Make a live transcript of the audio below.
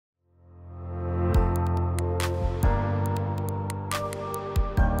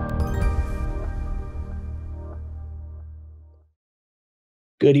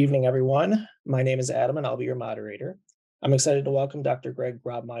Good evening, everyone. My name is Adam, and I'll be your moderator. I'm excited to welcome Dr.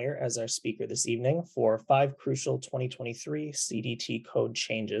 Grobmyer as our speaker this evening for 5 crucial 2023 CDT code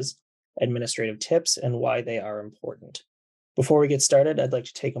changes, administrative tips, and why they are important. Before we get started, I'd like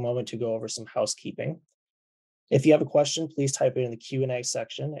to take a moment to go over some housekeeping. If you have a question, please type it in the Q&A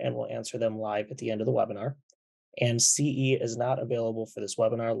section, and we'll answer them live at the end of the webinar. And CE is not available for this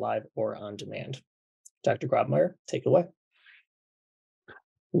webinar live or on demand. Dr. Grobmyer, take it away.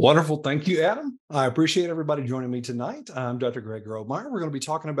 Wonderful. Thank you, Adam. I appreciate everybody joining me tonight. I'm Dr. Grobmyer. We're going to be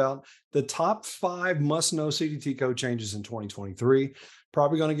talking about the top 5 must-know CDT code changes in 2023.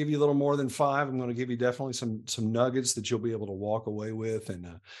 Probably going to give you a little more than 5. I'm going to give you definitely some nuggets that you'll be able to walk away with and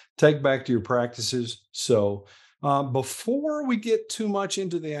take back to your practices. So before we get too much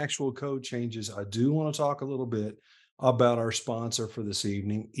into the actual code changes, I do want to talk a little bit about our sponsor for this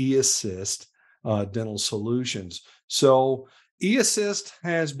evening, eAssist Dental Solutions. So eAssist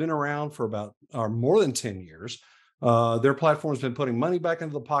has been around for about more than 10 years. Their platform has been putting money back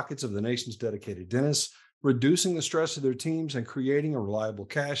into the pockets of the nation's dedicated dentists, reducing the stress of their teams and creating a reliable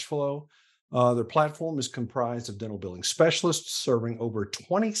cash flow. Their platform is comprised of dental billing specialists serving over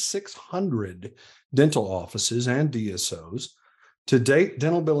 2,600 dental offices and DSOs. To date,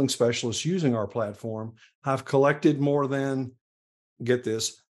 dental billing specialists using our platform have collected more than, get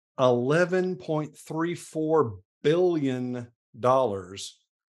this, $11.34 billion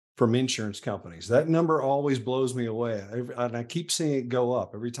from insurance companies. That number always blows me away. And I keep seeing it go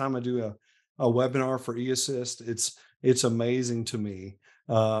up. Every time I do a webinar for eAssist, it's amazing to me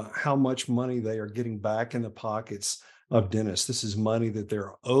how much money they are getting back in the pockets of dentists. This is money that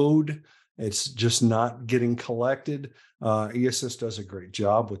they're owed. It's just not getting collected. eAssist does a great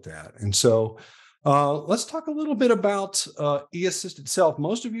job with that. And so let's talk a little bit about eAssist itself.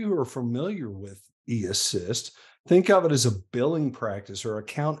 Most of you who are familiar with eAssist think of it as a billing practice or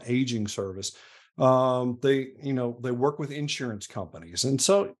account aging service. They work with insurance companies. And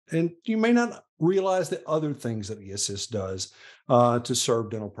you may not realize the other things that eAssist does to serve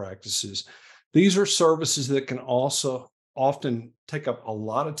dental practices. These are services that can also often take up a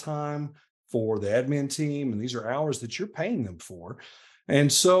lot of time for the admin team. And these are hours that you're paying them for.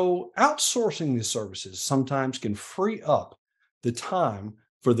 And so outsourcing these services sometimes can free up the time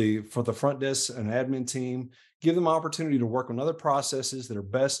for the front desk and admin team, give them opportunity to work on other processes that are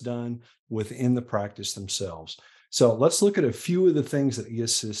best done within the practice themselves. So let's look at a few of the things that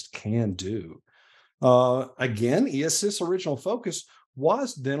eAssist can do. Again, eAssist's original focus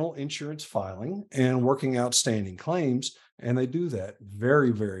was dental insurance filing and working outstanding claims, and they do that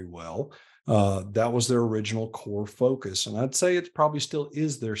very, very well. That was their original core focus, and I'd say it probably still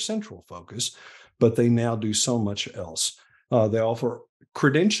is their central focus, but they now do so much else. They offer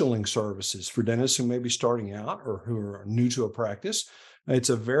credentialing services for dentists who may be starting out or who are new to a practice. It's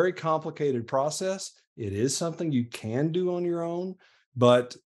a very complicated process. It is something you can do on your own,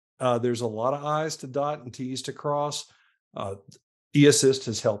 but there's a lot of I's to dot and T's to cross. eAssist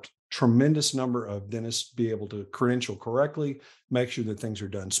has helped tremendous number of dentists be able to credential correctly, make sure that things are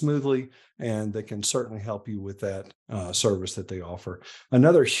done smoothly, and they can certainly help you with that service that they offer.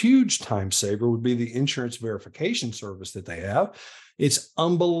 Another huge time saver would be the insurance verification service that they have. It's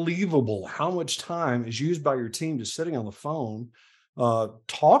unbelievable how much time is used by your team just sitting on the phone,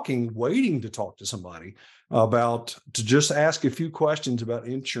 waiting to talk to somebody to just ask a few questions about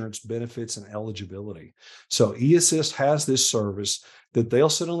insurance benefits and eligibility. So eAssist has this service that they'll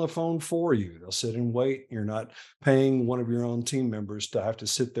sit on the phone for you. They'll sit and wait. You're not paying one of your own team members to have to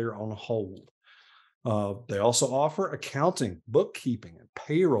sit there on hold. They also offer accounting, bookkeeping, and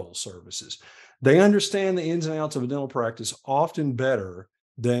payroll services. They understand the ins and outs of a dental practice often better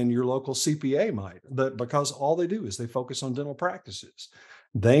than your local CPA might, because all they do is they focus on dental practices.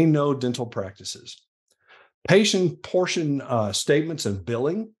 They know dental practices. Patient portion statements and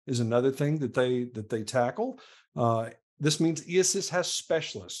billing is another thing that they tackle. This means eAssist has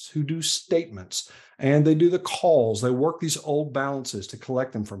specialists who do statements, and they do the calls. They work these old balances to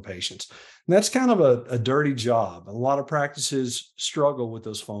collect them from patients. And that's kind of a dirty job. A lot of practices struggle with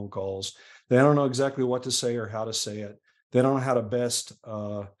those phone calls. They don't know exactly what to say or how to say it. They don't know how to best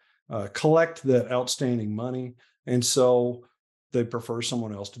collect the outstanding money. And so they prefer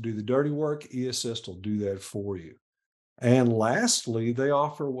someone else to do the dirty work. eAssist will do that for you. And lastly, they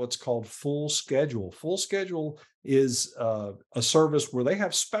offer what's called Full Schedule. Full Schedule is a service where they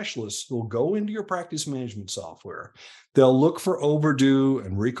have specialists who will go into your practice management software. They'll look for overdue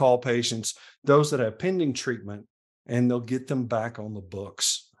and recall patients, those that have pending treatment, and they'll get them back on the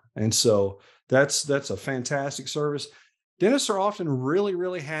books. And so that's a fantastic service. Dentists are often really,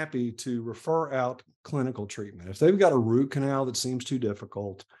 really happy to refer out clinical treatment. If they've got a root canal that seems too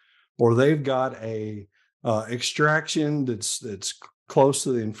difficult, or they've got a extraction that's close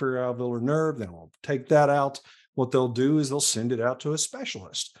to the inferior alveolar nerve, then we'll take that out. What they'll do is they'll send it out to a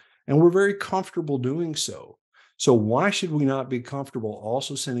specialist, and we're very comfortable doing so. So why should we not be comfortable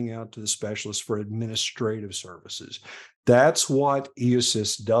also sending out to the specialist for administrative services? That's what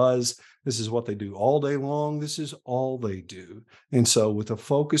eAssist does. This is what they do all day long. This is all they do. And so with a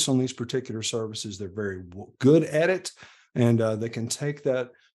focus on these particular services, they're very good at it, and they can take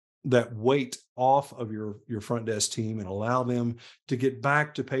that weight off of your front desk team and allow them to get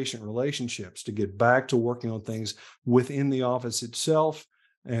back to patient relationships, to get back to working on things within the office itself,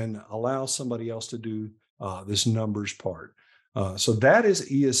 and allow somebody else to do this numbers part. So that is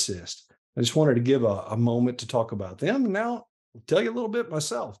eAssist. I just wanted to give a moment to talk about them. Now, I'll tell you a little bit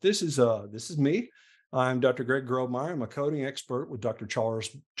myself. This is me. I'm Dr. Greg Grobmyer. I'm a coding expert with Dr.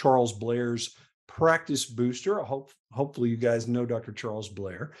 Charles Blair's Practice Booster. Hopefully you guys know Dr. Charles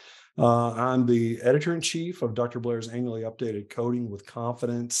Blair. I'm the editor-in-chief of Dr. Blair's annually updated Coding with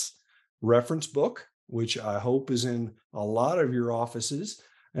Confidence reference book, which I hope is in a lot of your offices,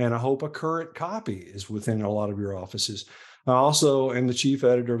 and I hope a current copy is within a lot of your offices. I also am the chief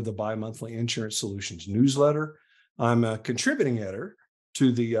editor of the bi-monthly Insurance Solutions newsletter. I'm a contributing editor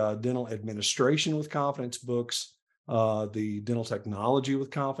to the Dental Administration with Confidence books, the Dental Technology with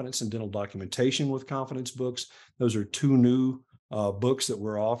Confidence, and Dental Documentation with Confidence books. Those are two new books that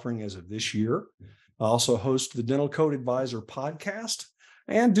we're offering as of this year. I also host the Dental Code Advisor podcast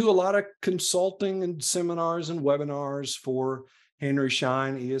and do a lot of consulting and seminars and webinars for Henry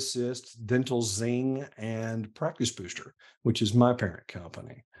Schein, eAssist, Dental Zing, and Practice Booster, which is my parent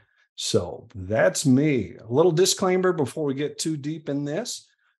company. So that's me. A little disclaimer before we get too deep in this.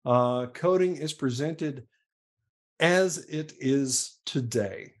 Coding is presented as it is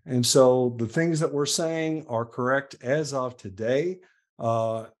today. And so the things that we're saying are correct as of today.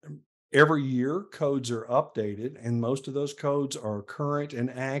 Every year, codes are updated, and most of those codes are current and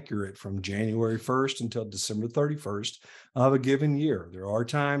accurate from January 1st until December 31st of a given year. There are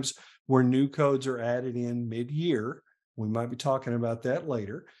times where new codes are added in mid-year. We might be talking about that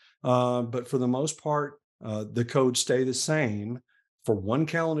later. But for the most part, the codes stay the same for one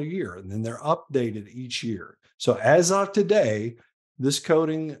calendar year, and then they're updated each year. So as of today, this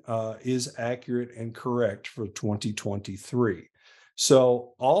coding is accurate and correct for 2023.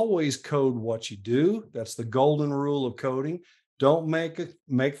 So always code what you do. That's the golden rule of coding. Don't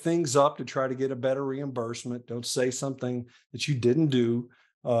make things up to try to get a better reimbursement. Don't say something that you didn't do.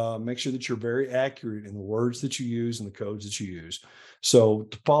 Make sure that you're very accurate in the words that you use and the codes that you use. So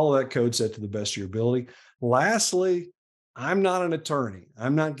to follow that code set to the best of your ability. Lastly, I'm not an attorney.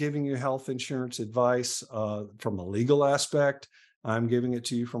 I'm not giving you health insurance advice from a legal aspect. I'm giving it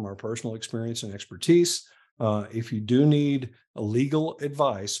to you from our personal experience and expertise. If you do need a legal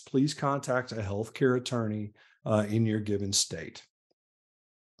advice, please contact a healthcare attorney in your given state.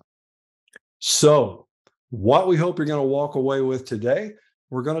 So what we hope you're going to walk away with today,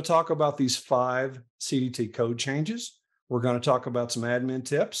 we're going to talk about these 5 CDT code changes. We're going to talk about some admin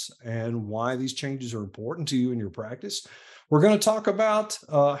tips and why these changes are important to you in your practice. We're going to talk about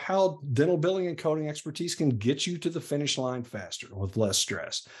how dental billing and coding expertise can get you to the finish line faster with less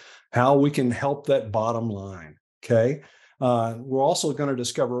stress, how we can help that bottom line, okay? We're also going to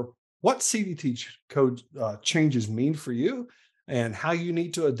discover what CDT code changes mean for you and how you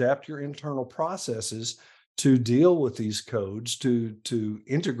need to adapt your internal processes to deal with these codes, to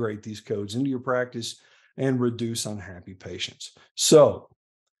integrate these codes into your practice and reduce unhappy patients. So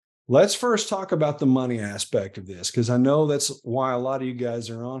let's first talk about the money aspect of this, because I know that's why a lot of you guys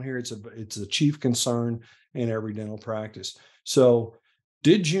are on here. It's a chief concern in every dental practice. So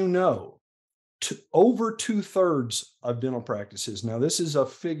did you know over 2/3 of dental practices, now this is a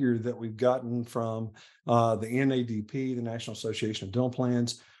figure that we've gotten from the NADP, the National Association of Dental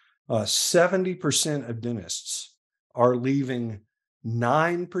Plans, 70% of dentists are leaving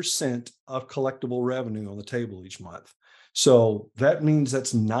 9% of collectible revenue on the table each month. So that means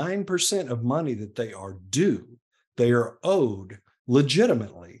that's 9% of money that they are due, they are owed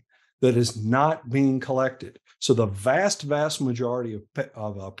legitimately, that is not being collected. So the vast majority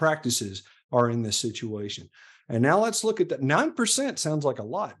of practices are in this situation. And now let's look at that. 9% sounds like a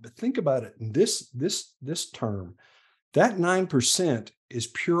lot, but think about it in this term. That 9% is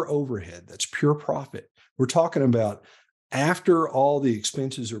pure overhead. That's pure profit. We're talking about after all the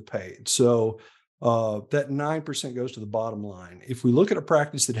expenses are paid. So that 9% goes to the bottom line. If we look at a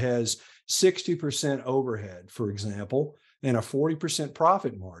practice that has 60% overhead, for example, and a 40%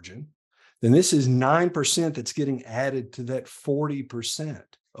 profit margin, then this is 9% that's getting added to that 40%.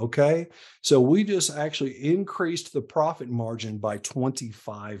 Okay. So we just actually increased the profit margin by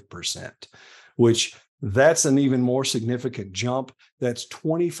 25%, which that's an even more significant jump. That's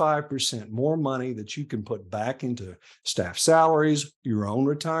 25% more money that you can put back into staff salaries, your own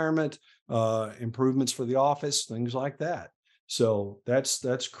retirement, improvements for the office, things like that. So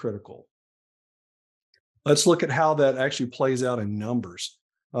that's critical. Let's look at how that actually plays out in numbers.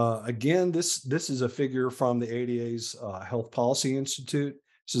 Again, this is a figure from the ADA's Health Policy Institute.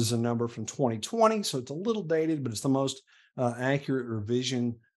 This is a number from 2020, so it's a little dated, but it's the most accurate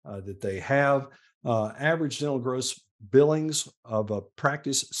revision that they have. Average dental gross billings of a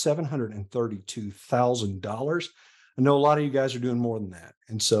practice, $732,000. I know a lot of you guys are doing more than that.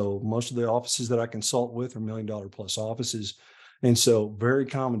 And so most of the offices that I consult with are $1 million plus offices. And so very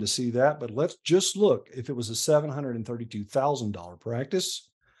common to see that. But let's just look, if it was a $732,000 practice,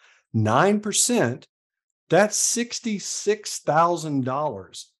 9%, that's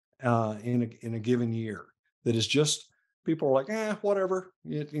 $66,000 in a given year. That is just people are like, whatever,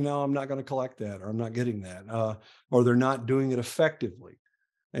 I'm not going to collect that, or I'm not getting that, or they're not doing it effectively.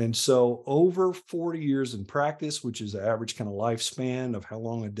 And so over 40 years in practice, which is the average kind of lifespan of how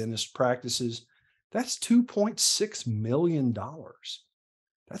long a dentist practices, that's $2.6 million.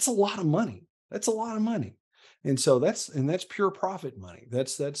 That's a lot of money. That's a lot of money. And so that's pure profit money.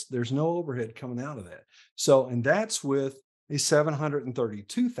 That's there's no overhead coming out of that. So, and that's with a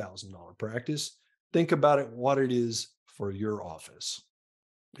 $732,000 practice. Think about it, what it is for your office.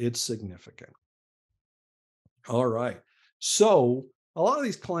 It's significant. All right. So a lot of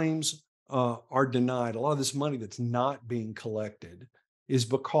these claims are denied. A lot of this money that's not being collected is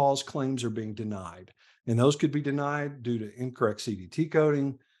because claims are being denied. And those could be denied due to incorrect CDT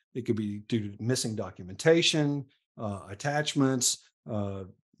coding. It could be due to missing documentation, attachments,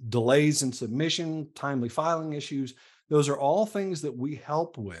 delays in submission, timely filing issues. Those are all things that we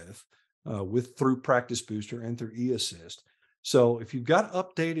help with through Practice Booster and through eAssist. So if you've got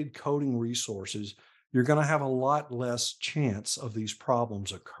updated coding resources, you're going to have a lot less chance of these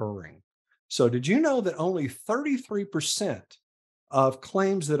problems occurring. So did you know that only 33% of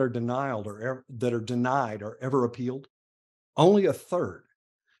claims that are denied are ever appealed? Only a third.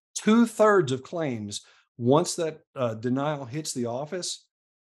 2/3 of claims, once that denial hits the office,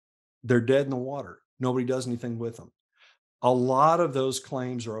 they're dead in the water. Nobody does anything with them. A lot of those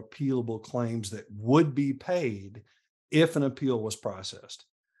claims are appealable claims that would be paid if an appeal was processed.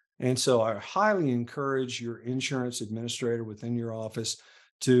 And so I highly encourage your insurance administrator within your office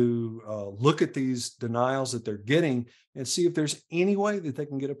to look at these denials that they're getting and see if there's any way that they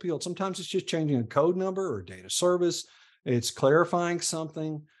can get appealed. Sometimes it's just changing a code number or data service. It's clarifying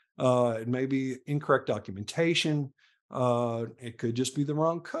something. It may be incorrect documentation. It could just be the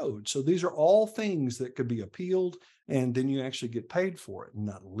wrong code. So these are all things that could be appealed, and then you actually get paid for it and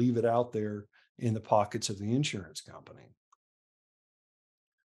not leave it out there in the pockets of the insurance company.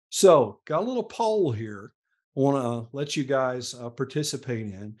 So, got a little poll here. I want to let you guys participate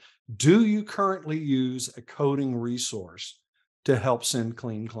in. Do you currently use a coding resource to help send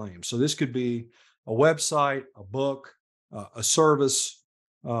clean claims? So, this could be a website, a book, a service.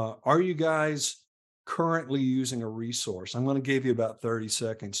 Are you guys currently using a resource? I'm going to give you about 30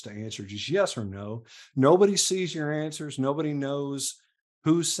 seconds to answer just yes or no. Nobody sees your answers. Nobody knows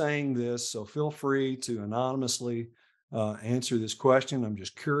who's saying this. So, feel free to anonymously answer this question. I'm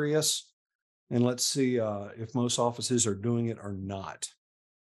just curious. And let's see if most offices are doing it or not.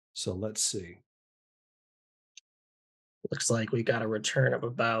 So let's see. Looks like we got a return of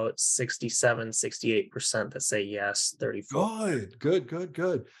about 67, 68% that say yes, 34. Good, good, good,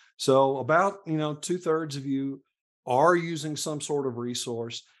 good. So about, 2/3 of you are using some sort of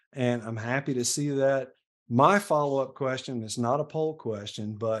resource, and I'm happy to see that. My follow-up question is not a poll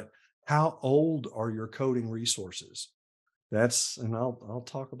question, but how old are your coding resources? And I'll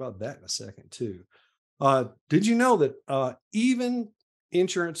talk about that in a second too. Did you know that even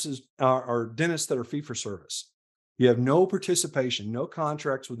insurances are dentists that are fee for service? You have no participation, no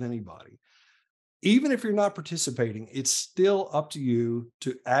contracts with anybody. Even if you're not participating, it's still up to you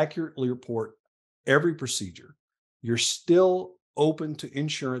to accurately report every procedure. You're still open to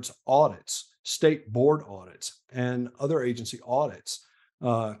insurance audits, state board audits, and other agency audits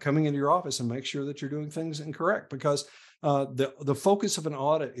coming into your office and make sure that you're doing things incorrect, because the focus of an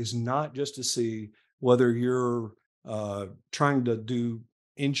audit is not just to see whether you're trying to do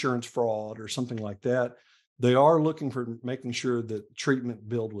insurance fraud or something like that. They are looking for making sure that treatment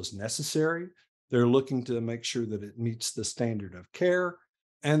billed was necessary. They're looking to make sure that it meets the standard of care.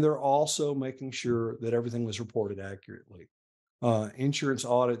 And they're also making sure that everything was reported accurately. Insurance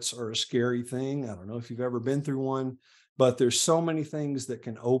audits are a scary thing. I don't know if you've ever been through one. but there's so many things that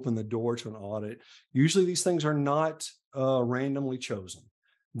can open the door to an audit. Usually these things are not randomly chosen.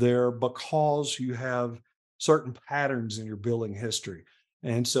 They're because you have certain patterns in your billing history.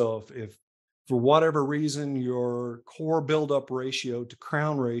 And so if for whatever reason your core buildup ratio to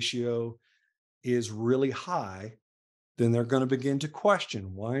crown ratio is really high, then they're going to begin to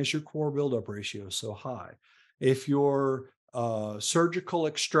question, why is your core buildup ratio so high? If your surgical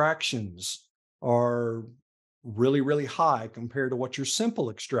extractions are really, really high compared to what your simple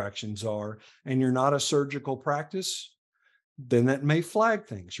extractions are, and you're not a surgical practice, then that may flag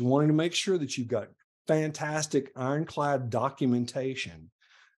things. You're wanting to make sure that you've got fantastic ironclad documentation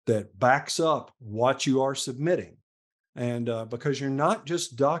that backs up what you are submitting. And because you're not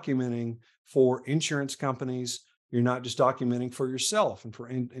just documenting for insurance companies, you're not just documenting for yourself and for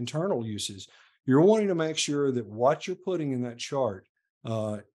internal uses. You're wanting to make sure that what you're putting in that chart,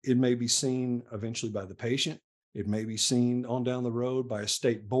 it may be seen eventually by the patient. It may be seen on down the road by a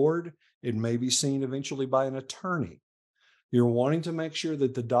state board. It may be seen eventually by an attorney. You're wanting to make sure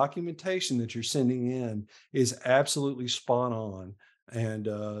that the documentation that you're sending in is absolutely spot on, and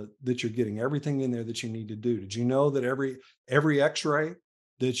that you're getting everything in there that you need to do. Did you know that every X-ray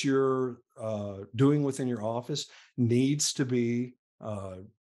that you're doing within your office needs to be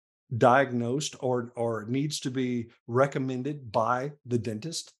diagnosed or needs to be recommended by the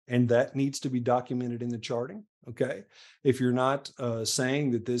dentist, and that needs to be documented in the charting? Okay, if you're not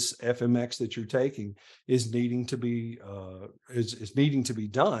saying that this FMX that you're taking is needing to be needing to be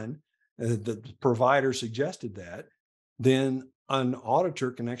done, the provider suggested that, then an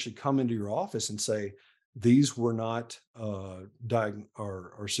auditor can actually come into your office and say, these were not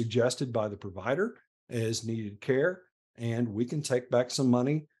or suggested by the provider as needed care, and we can take back some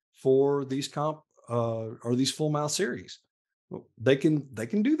money for these or these full mouth series. They can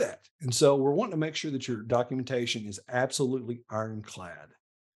do that. And so we're wanting to make sure that your documentation is absolutely ironclad.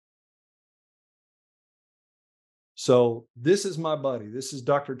 So this is my buddy. This is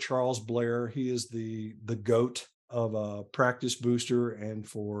Dr. Charles Blair. He is the GOAT of Practice Booster and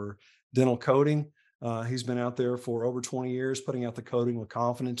for dental coding. He's been out there for over 20 years, putting out the Coding with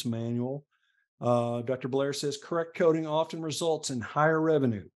Confidence manual. Dr. Blair says correct coding often results in higher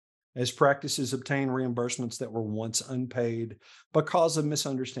revenue as practices obtain reimbursements that were once unpaid because of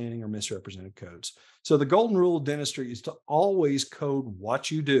misunderstanding or misrepresented codes. So the golden rule of dentistry is to always code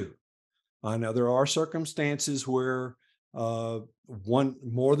what you do. Now, there are circumstances where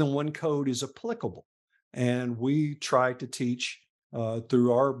more than one code is applicable, and we try to teach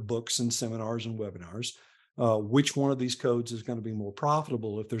through our books and seminars and webinars which one of these codes is going to be more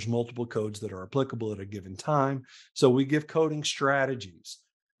profitable if there's multiple codes that are applicable at a given time. So we give coding strategies.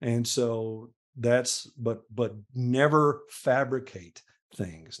 And so but never fabricate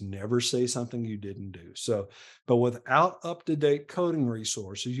things, never say something you didn't do. So, but without up-to-date coding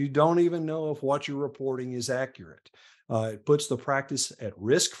resources, you don't even know if what you're reporting is accurate. It puts the practice at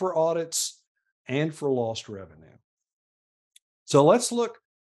risk for audits and for lost revenue. So let's look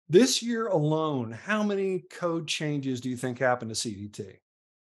this year alone. How many code changes do you think happened to CDT?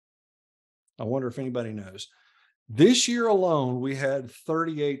 I wonder if anybody knows. This year alone, we had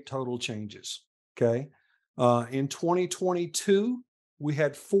 38 total changes. Okay. In 2022, we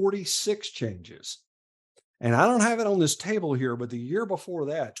had 46 changes. And I don't have it on this table here, but the year before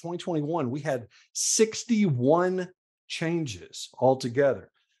that, 2021, we had 61 changes altogether.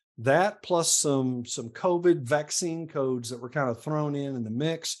 That plus some COVID vaccine codes that were kind of thrown in the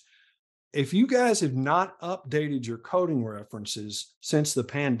mix. If you guys have not updated your coding references since the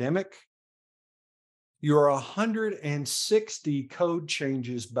pandemic, you're 160 code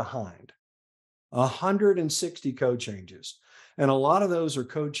changes behind. 160 code changes. And a lot of those are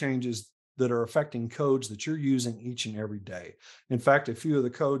code changes that are affecting codes that you're using each and every day. In fact, a few of the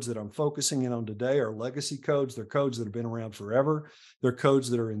codes that I'm focusing in on today are legacy codes. They're codes that have been around forever. They're codes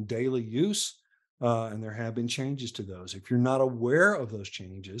that are in daily use, and there have been changes to those. If you're not aware of those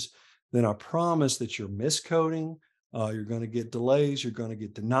changes, then I promise that you're miscoding. You're going to get delays. You're going to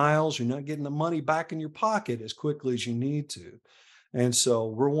get denials. You're not getting the money back in your pocket as quickly as you need to. And so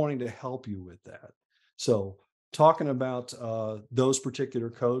we're wanting to help you with that. So talking about those particular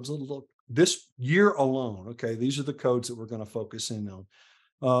codes, look, this year alone, okay, these are the codes that we're going to focus in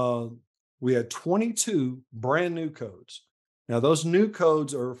on. We had 22 brand new codes. Now, those new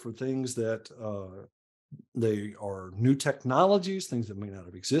codes are for things that they are new technologies, things that may not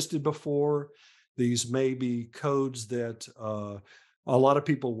have existed before. These may be codes that a lot of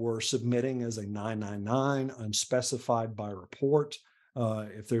people were submitting as a 999, unspecified by report.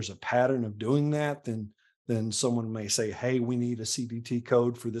 If there's a pattern of doing that, then then someone may say, hey, we need a CDT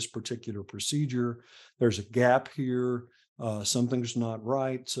code for this particular procedure. There's a gap here. Something's not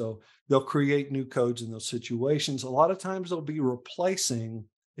right. So they'll create new codes in those situations. A lot of times they'll be replacing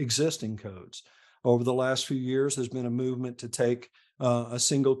existing codes. Over the last few years, there's been a movement to take a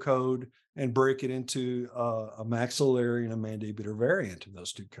single code and break it into a maxillary and a mandibular variant of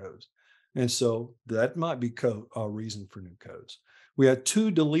those two codes. And so that might be a reason for new codes. We had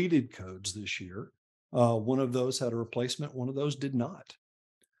 2 deleted codes this year. One of those had a replacement, one of those did not.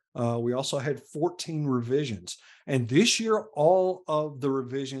 We also had 14 revisions. And this year, all of the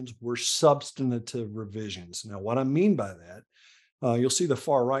revisions were substantive revisions. Now, what I mean by that, you'll see the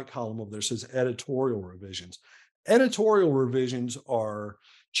far right column over there says editorial revisions. Editorial revisions are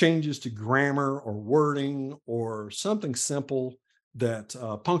changes to grammar or wording or something simple that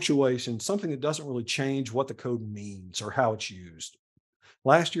punctuation, something that doesn't really change what the code means or how it's used.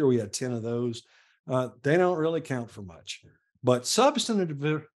 Last year we had 10 of those. They don't really count for much, but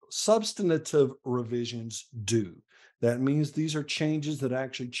substantive revisions do. That means these are changes that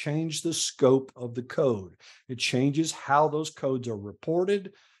actually change the scope of the code. It changes how those codes are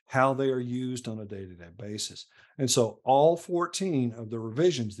reported, how they are used on a day-to-day basis. And so all 14 of the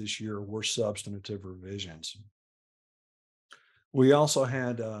revisions this year were substantive revisions. We also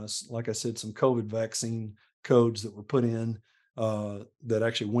had, like I said, some COVID vaccine codes that were put in that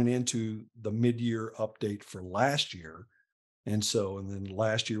actually went into the mid-year update for last year. And then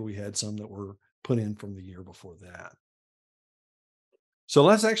last year we had some that were put in from the year before that. So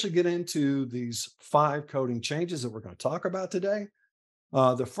let's actually get into these 5 coding changes that we're going to talk about today.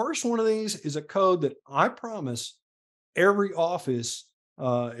 The first one of these is a code that I promise every office,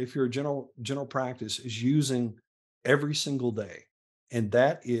 if you're a general practice, is using every single day, and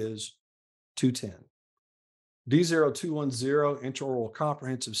that is 210. D0210 Intraoral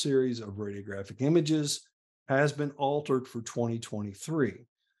Comprehensive Series of Radiographic Images has been altered for 2023.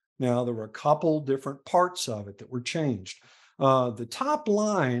 Now, there were a couple different parts of it that were changed. The top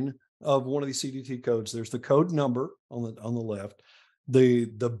line of one of these CDT codes, there's the code number on the left.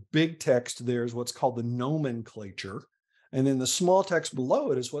 The big text there is what's called the nomenclature. And then the small text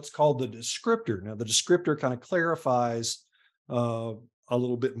below it is what's called the descriptor. Now, the descriptor kind of clarifies a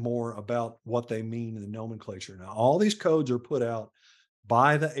little bit more about what they mean in the nomenclature. Now, all these codes are put out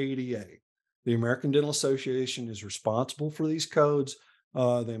by the ADA. The American Dental Association is responsible for these codes.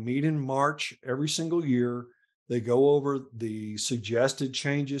 They meet in March every single year. They go over the suggested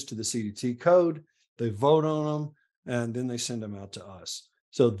changes to the CDT code. They vote on them, and then they send them out to us.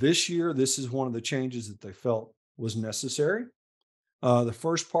 So this year, this is one of the changes that they felt was necessary. The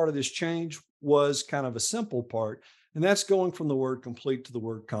first part of this change was kind of a simple part, and that's going from the word complete to the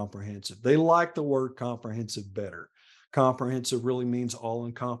word comprehensive. They like the word comprehensive better. Comprehensive really means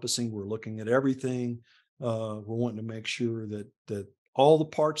all-encompassing. We're looking at everything. We're wanting to make sure that all the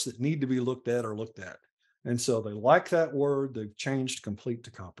parts that need to be looked at are looked at. And so they like that word. They've changed complete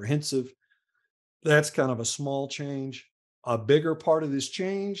to comprehensive. That's kind of a small change. A bigger part of this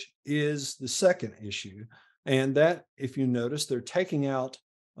change is the second issue. And that, if you notice, they're taking out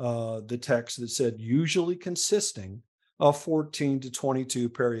the text that said usually consisting of 14 to 22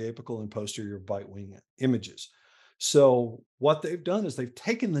 periapical and posterior bite wing images. So what they've done is they've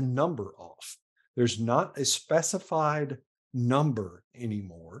taken the number off. There's not a specified number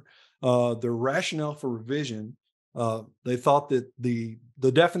anymore. The rationale for revision, they thought that the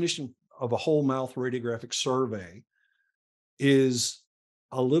definition of a whole mouth radiographic survey is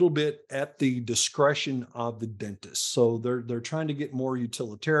a little bit at the discretion of the dentist. So they're trying to get more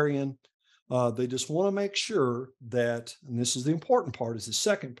utilitarian. They just want to make sure that, and this is the important part, is the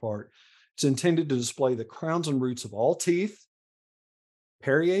second part, it's intended to display the crowns and roots of all teeth,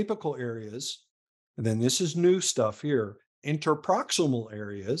 periapical areas, and then this is new stuff here, interproximal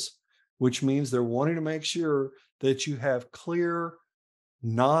areas, which means they're wanting to make sure that you have clear,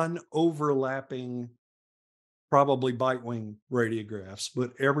 non-overlapping, probably bite wing radiographs,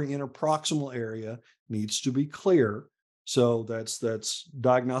 but every interproximal area needs to be clear. So that's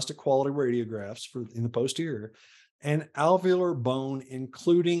diagnostic quality radiographs in the posterior, and alveolar bone,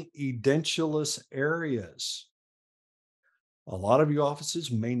 including edentulous areas. A lot of you offices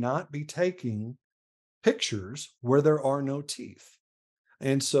may not be taking pictures where there are no teeth.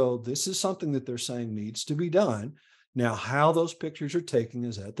 And so this is something that they're saying needs to be done. Now, how those pictures are taken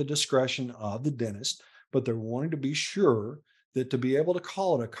is at the discretion of the dentist, but they're wanting to be sure that to be able to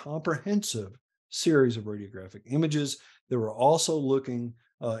call it a comprehensive series of radiographic images, they were also looking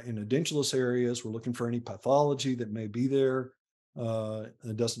in edentulous areas. We're looking for any pathology that may be there.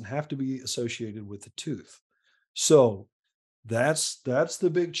 It doesn't have to be associated with the tooth. So That's the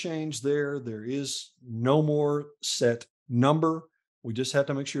big change there. There is no more set number. We just have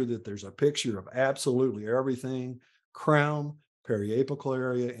to make sure that there's a picture of absolutely everything: crown, periapical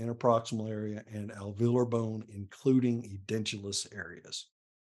area, interproximal area, and alveolar bone, including edentulous areas.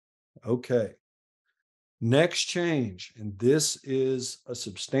 Okay. Next change, and this is a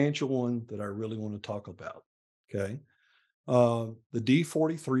substantial one that I really want to talk about. Okay. The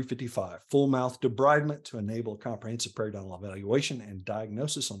D4355, full mouth debridement to enable comprehensive periodontal evaluation and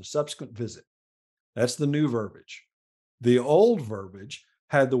diagnosis on a subsequent visit. That's the new verbiage. The old verbiage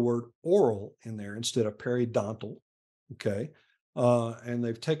had the word oral in there instead of periodontal. Okay. And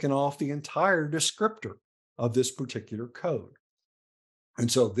they've taken off the entire descriptor of this particular code.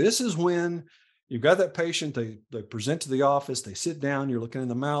 And so this is when you've got that patient, they present to the office, they sit down, you're looking in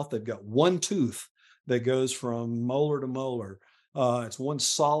the mouth, they've got one tooth that goes from molar to molar. It's one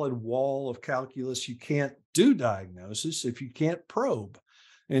solid wall of calculus. You can't do diagnosis if you can't probe.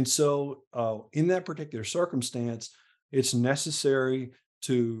 And so in that particular circumstance, it's necessary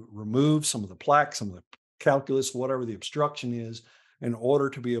to remove some of the plaque, some of the calculus, whatever the obstruction is, in order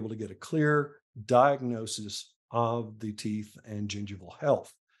to be able to get a clear diagnosis of the teeth and gingival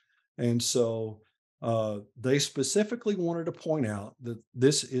health. And so they specifically wanted to point out that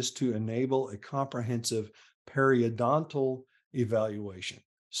this is to enable a comprehensive periodontal evaluation.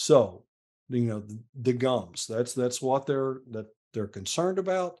 So, the gums, that's what they're concerned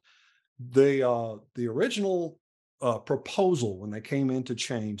about. The original proposal, when they came in to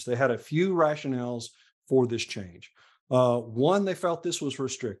change, they had a few rationales for this change. One, they felt this was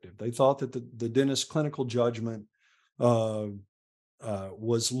restrictive. They thought that the dentist's clinical judgment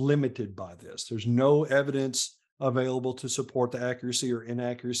was limited by this. There's no evidence available to support the accuracy or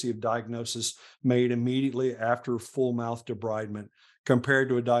inaccuracy of diagnosis made immediately after full mouth debridement compared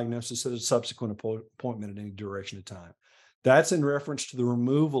to a diagnosis at a subsequent appointment at any duration of time. That's in reference to the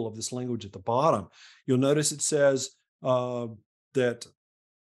removal of this language at the bottom. You'll notice it says that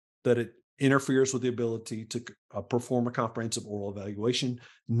it interferes with the ability to perform a comprehensive oral evaluation,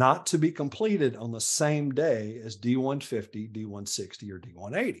 not to be completed on the same day as D150, D160, or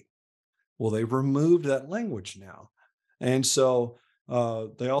D180. Well, they've removed that language now. And so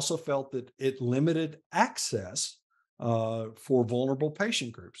they also felt that it limited access for vulnerable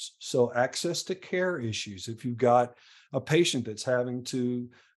patient groups. So access to care issues. If you've got a patient that's having to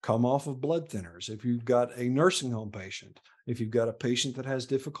come off of blood thinners, if you've got a nursing home patient, if you've got a patient that has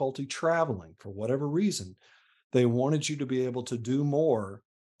difficulty traveling for whatever reason, they wanted you to be able to do more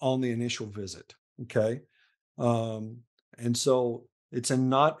on the initial visit. Okay. And so it's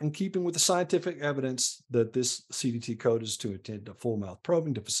not in keeping with the scientific evidence that this CDT code is to attend to full mouth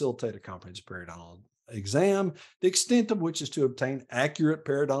probing to facilitate a comprehensive periodontal exam, the extent of which is to obtain accurate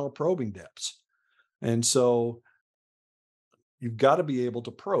periodontal probing depths. And so you've got to be able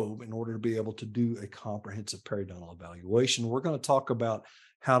to probe in order to be able to do a comprehensive periodontal evaluation. We're going to talk about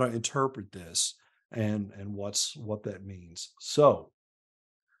how to interpret this and what that means. So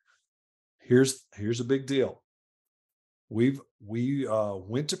here's a big deal. We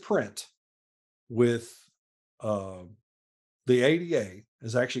went to print with the ADA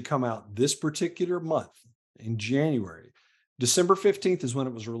has actually come out this particular month in January. December 15th is when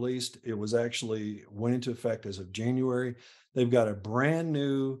it was released. It was actually went into effect as of January. They've got a brand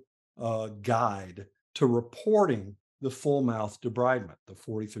new guide to reporting the full mouth debridement, the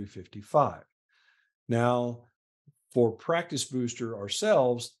 4355. Now, for Practice Booster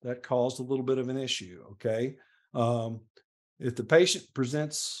ourselves, that caused a little bit of an issue. Okay. If the patient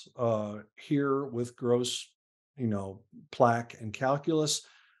presents here with gross, plaque and calculus,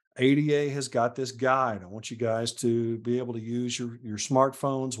 ADA has got this guide. I want you guys to be able to use your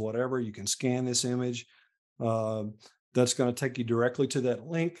smartphones, whatever. You can scan this image. That's going to take you directly to that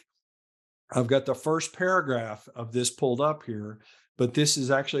link. I've got the first paragraph of this pulled up here, but this is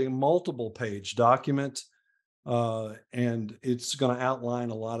actually a multiple page document. And it's going to outline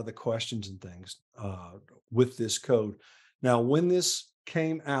a lot of the questions and things with this code. Now, when this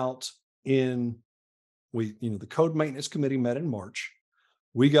came out the Code Maintenance Committee met in March.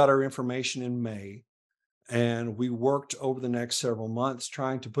 We got our information in May, and we worked over the next several months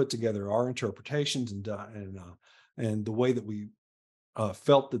trying to put together our interpretations and the way that we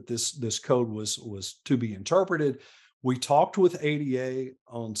felt that this code was to be interpreted. We talked with ADA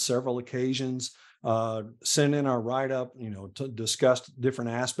on several occasions, sent in our write-up, to discuss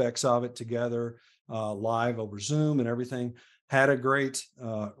different aspects of it together, live over Zoom and everything. Had a great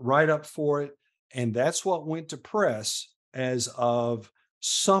write-up for it. And that's what went to press as of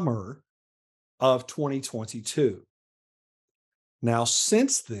summer of 2022. Now,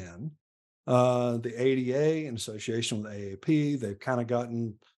 since then, The ADA in association with AAP, they've kind of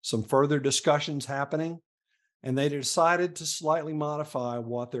gotten some further discussions happening, and they decided to slightly modify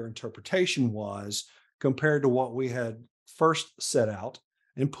what their interpretation was compared to what we had first set out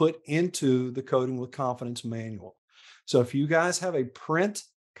and put into the Coding with Confidence manual. So if you guys have a print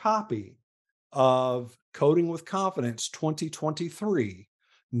copy of Coding with Confidence 2023,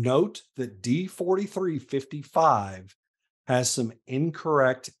 note that D4355 has some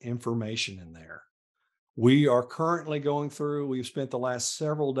incorrect information in there. We are currently going through, we've spent the last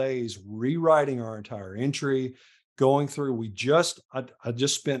several days rewriting our entire entry, going through. I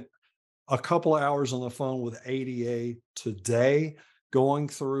just spent a couple of hours on the phone with ADA today, going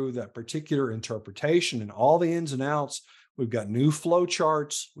through that particular interpretation and all the ins and outs. We've got new flow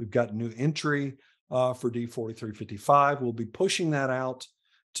charts. We've got new entry for D4355. We'll be pushing that out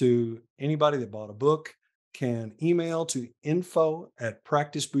to anybody that bought a book. Can email to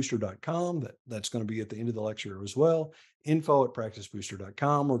info@practicebooster.com. That's going to be at the end of the lecture as well.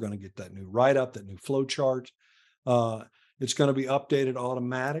 Info@practicebooster.com. We're going to get that new write-up, that new flow chart. It's going to be updated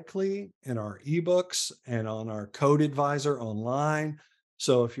automatically in our ebooks and on our Code Advisor online.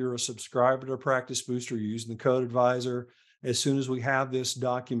 So if you're a subscriber to Practice Booster, you're using the Code Advisor, as soon as we have this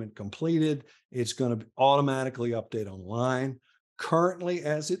document completed, it's going to automatically update online. Currently,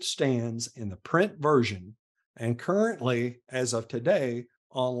 as it stands in the print version, and currently, as of today,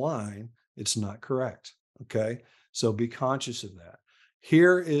 online, it's not correct. Okay. So be conscious of that.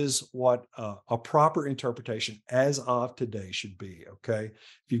 Here is what a proper interpretation as of today should be. Okay. If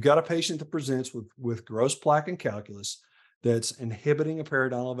you've got a patient that presents with gross plaque and calculus that's inhibiting a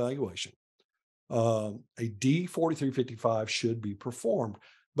periodontal evaluation, a D4355 should be performed.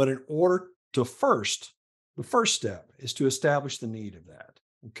 But in order to the first step is to establish the need of that.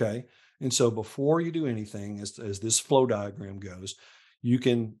 Okay. And so before you do anything, as this flow diagram goes, you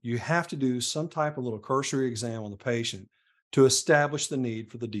have to do some type of little cursory exam on the patient to establish the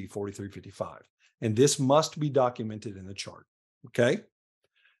need for the D4355. And this must be documented in the chart. Okay.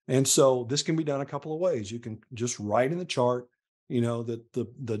 And so this can be done a couple of ways. You can just write in the chart, that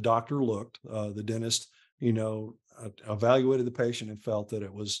the doctor looked, the dentist, evaluated the patient and felt that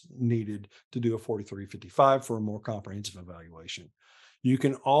it was needed to do a 4355 for a more comprehensive evaluation. You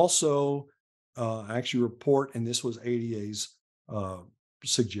can also actually report, and this was ADA's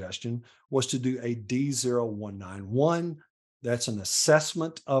suggestion, was to do a D0191. That's an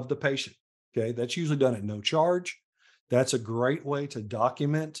assessment of the patient. Okay, that's usually done at no charge. That's a great way to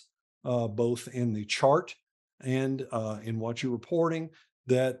document both in the chart and in what you're reporting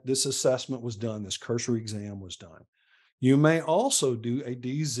that this assessment was done, this cursory exam was done. You may also do a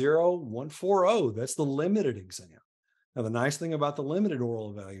D0140. That's the limited exam. Now, the nice thing about the limited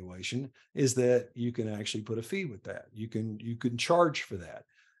oral evaluation is that you can actually put a fee with that. You can charge for that.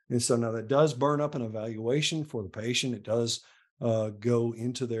 And so now that does burn up an evaluation for the patient. It does go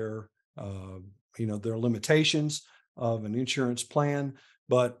into their limitations of an insurance plan.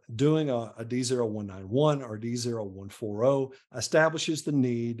 But doing a D0191 or D0140 establishes the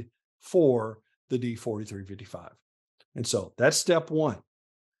need for the D4355. And so that's step one.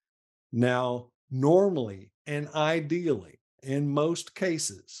 Now, normally and ideally, in most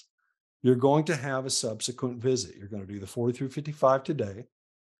cases, you're going to have a subsequent visit. You're going to do the 4355 today.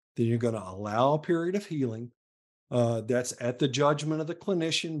 Then you're going to allow a period of healing. That's at the judgment of the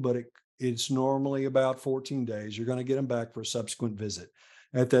clinician, but it's normally about 14 days. You're going to get them back for a subsequent visit.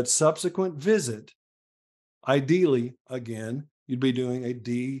 At that subsequent visit, ideally, again, you'd be doing a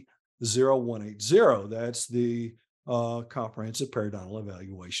D0180. That's the comprehensive periodontal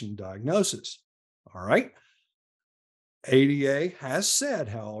evaluation diagnosis. All right. ADA has said,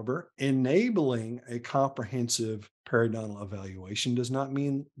 however, enabling a comprehensive periodontal evaluation does not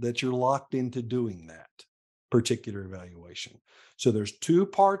mean that you're locked into doing that particular evaluation. So there's two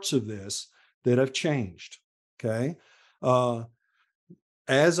parts of this that have changed. Okay.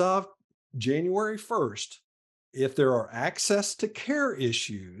 As of January 1st, if there are access to care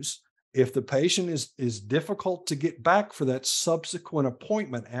issues, if the patient is difficult to get back for that subsequent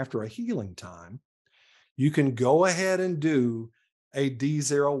appointment after a healing time, you can go ahead and do a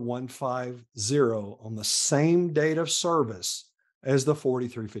D0150 on the same date of service as the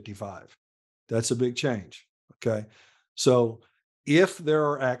 4355. That's a big change. Okay. So if there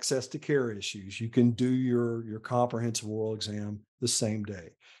are access to care issues, you can do your comprehensive oral exam the same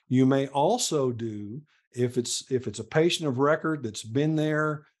day. You may also do, if it's a patient of record that's been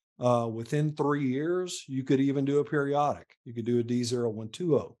there within 3 years, you could even do a periodic. You could do a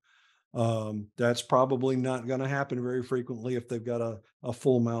D0120. That's probably not going to happen very frequently if they've got a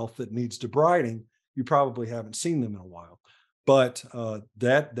full mouth that needs debriding. You probably haven't seen them in a while. But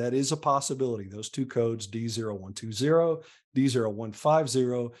that is a possibility. Those two codes, D0120,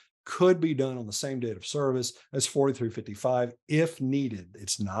 D0150, could be done on the same date of service as 4355 if needed.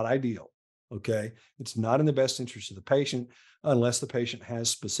 It's not ideal. Okay. It's not in the best interest of the patient unless the patient has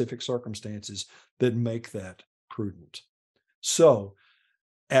specific circumstances that make that prudent. So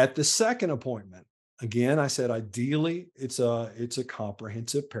at the second appointment, again, I said ideally it's a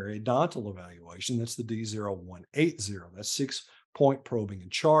comprehensive periodontal evaluation. That's the D0180. That's 6-point probing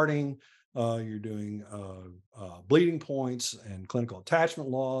and charting. You're doing bleeding points and clinical attachment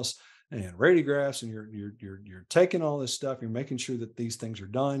loss and radiographs, and you're taking all this stuff. You're making sure that these things are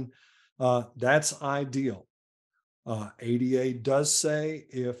done. That's ideal. ADA does say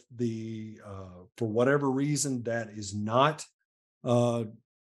if for whatever reason that is not uh,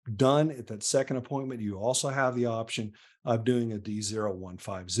 done at that second appointment, you also have the option of doing a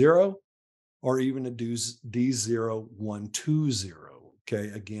D0150 or even a D0120. Okay,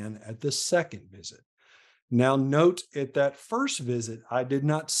 again, at the second visit. Now, note at that first visit, I did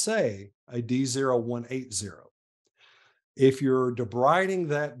not say a D0180. If you're debriding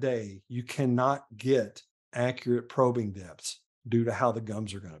that day, you cannot get accurate probing depths due to how the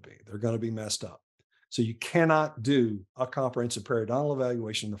gums are going to be. They're going to be messed up. So you cannot do a comprehensive periodontal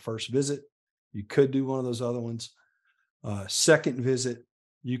evaluation in the first visit. You could do one of those other ones. Second visit,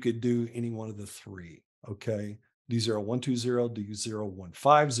 you could do any one of the three. Okay. D0120,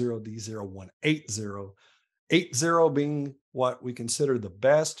 D0150, D0180. 80 being what we consider the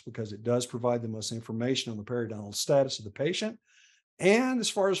best because it does provide the most information on the periodontal status of the patient. And as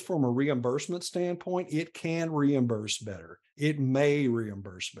far as from a reimbursement standpoint, it can reimburse better. It may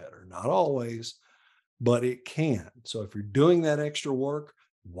reimburse better, not always, but it can. So if you're doing that extra work,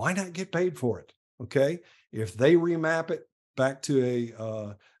 why not get paid for it? Okay. If they remap it back to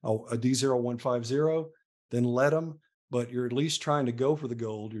a D0150, then let them, but you're at least trying to go for the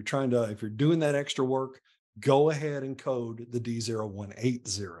gold. You're trying to, if you're doing that extra work, go ahead and code the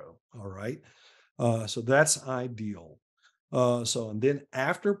D0180. All right. So that's ideal. And then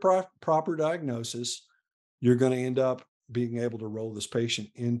after proper diagnosis, you're going to end up being able to roll this patient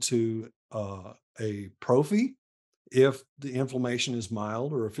into a prophy if the inflammation is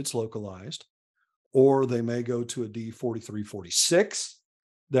mild or if it's localized, or they may go to a D4346.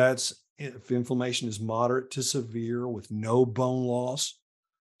 That's if inflammation is moderate to severe with no bone loss.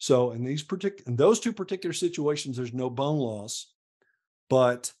 So in those two particular situations, there's no bone loss,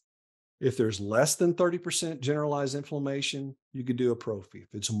 but if there's less than 30% generalized inflammation, you could do a prophy.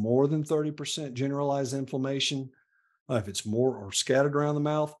 If it's more than 30% generalized inflammation, if it's more or scattered around the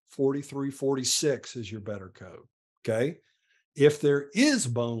mouth, 4346 is your better code. Okay. If there is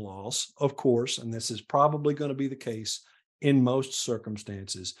bone loss, of course, and this is probably going to be the case in most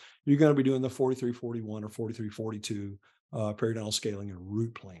circumstances, you're going to be doing the 4341 or 4342 periodontal scaling and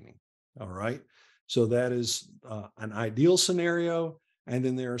root planing. All right. So that is an ideal scenario. And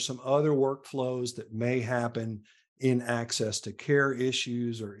then there are some other workflows that may happen in access to care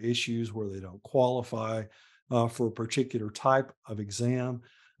issues or issues where they don't qualify for a particular type of exam.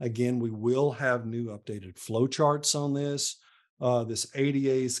 Again, we will have new updated flowcharts on this. This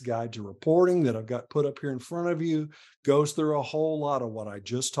ADA's Guide to Reporting that I've got put up here in front of you goes through a whole lot of what I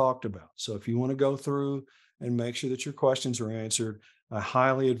just talked about. So if you want to go through and make sure that your questions are answered, I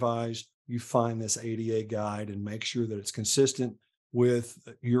highly advise you find this ADA guide and make sure that it's consistent with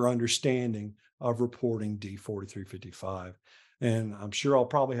your understanding of reporting D4355. And I'm sure I'll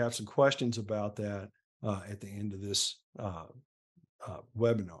probably have some questions about that at the end of this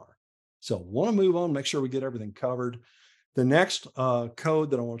webinar. So want to move on, make sure we get everything covered. The next code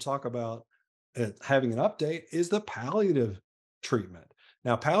that I want to talk about having an update is the palliative treatment.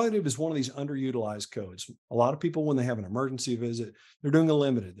 Now, palliative is one of these underutilized codes. A lot of people, when they have an emergency visit, they're doing a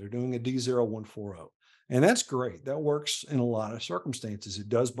limited, they're doing a D0140. And that's great. That works in a lot of circumstances. It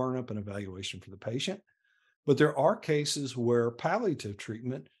does burn up an evaluation for the patient, but there are cases where palliative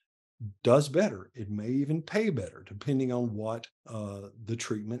treatment does better. It may even pay better depending on what the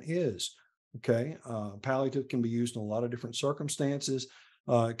treatment is. Okay. Palliative can be used in a lot of different circumstances.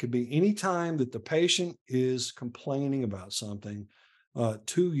 It could be any time that the patient is complaining about something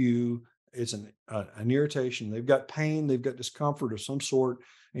to you. It's an irritation. They've got pain, they've got discomfort of some sort,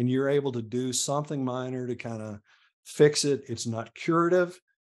 and you're able to do something minor to kind of fix it. It's not curative.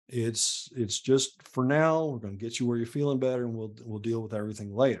 It's just for now, we're going to get you where you're feeling better and we'll deal with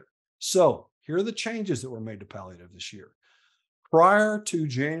everything later. So here are the changes that were made to palliative this year. Prior to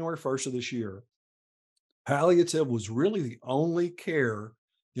January 1st of this year, palliative was really the only care,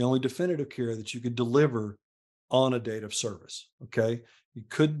 the only definitive care that you could deliver on a date of service. Okay. You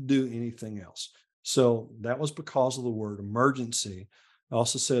couldn't do anything else. So that was because of the word emergency. I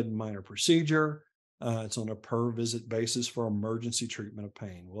also said minor procedure. It's on a per visit basis for emergency treatment of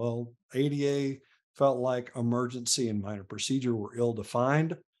pain. Well, ADA felt like emergency and minor procedure were ill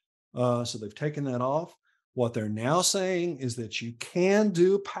defined. So they've taken that off. What they're now saying is that you can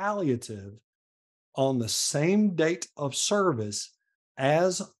do palliative on the same date of service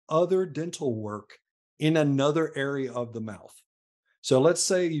as other dental work in another area of the mouth. So let's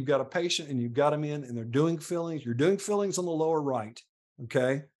say you've got a patient and you've got them in and they're doing fillings. You're doing fillings on the lower right,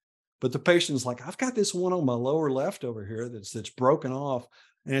 okay? But the patient's like, I've got this one on my lower left over here that's broken off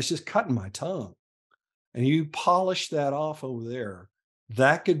and it's just cutting my tongue. And you polish that off over there.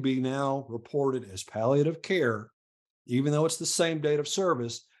 That could be now reported as palliative care, even though it's the same date of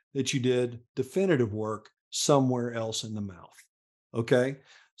service that you did definitive work somewhere else in the mouth. Okay.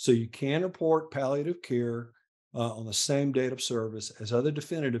 So you can report palliative care on the same date of service as other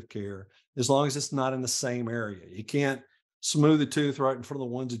definitive care, as long as it's not in the same area. You can't smooth the tooth right in front of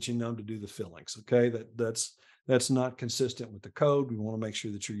the ones that you numb to do the fillings. Okay. That's not consistent with the code. We want to make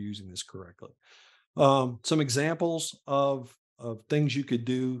sure that you're using this correctly. Some examples of things you could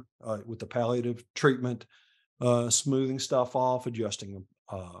do with the palliative treatment: smoothing stuff off, adjusting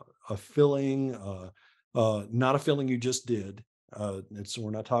a filling, not a filling you just did.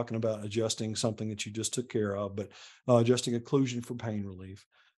 We're not talking about adjusting something that you just took care of, but adjusting occlusion for pain relief,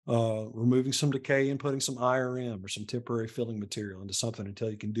 removing some decay and putting some IRM or some temporary filling material into something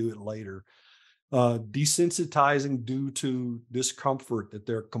until you can do it later. Desensitizing due to discomfort that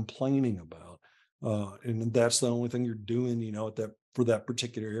they're complaining about. And that's the only thing you're doing, at that for that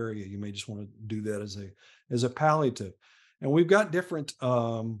particular area. You may just want to do that as a palliative. And we've got different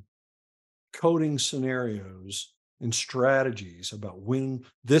coding scenarios and strategies about when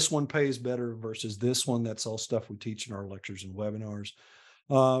this one pays better versus this one. That's all stuff we teach in our lectures and webinars.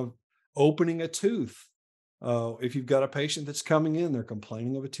 Opening a tooth. If you've got a patient that's coming in, they're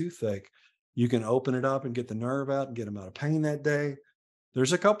complaining of a toothache, you can open it up and get the nerve out and get them out of pain that day.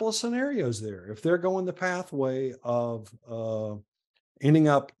 There's a couple of scenarios there. If they're going the pathway of ending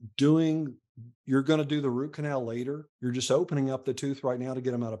up doing, you're going to do the root canal later. You're just opening up the tooth right now to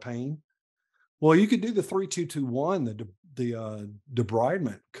get them out of pain. Well, you could do the 3221, the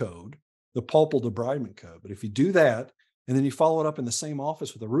debridement code, the pulpal debridement code. But if you do that and then you follow it up in the same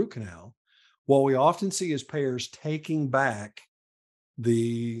office with a root canal, what we often see is payers taking back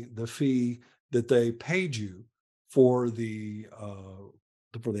the fee that they paid you for the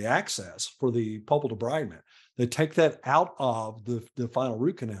access for the pulpal debridement. They take that out of the final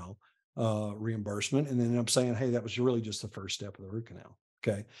root canal reimbursement, and then I'm saying, hey, that was really just the first step of the root canal.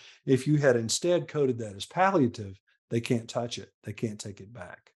 Okay. If you had instead coded that as palliative, they can't touch it. They can't take it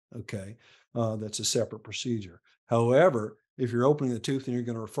back. Okay. That's a separate procedure. However, if you're opening the tooth and you're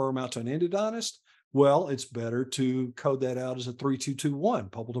going to refer them out to an endodontist, well, it's better to code that out as a 3221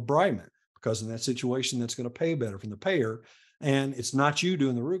 pulpal debridement, because in that situation, that's going to pay better from the payer. And it's not you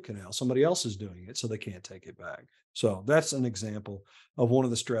doing the root canal, somebody else is doing it, so they can't take it back. So that's an example of one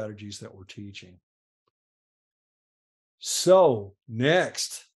of the strategies that we're teaching. So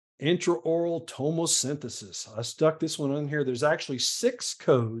next, intraoral tomosynthesis. I stuck this one on here. There's actually 6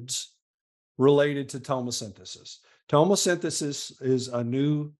 codes related to tomosynthesis. Tomosynthesis is a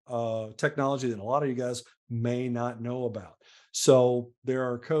new technology that a lot of you guys may not know about. So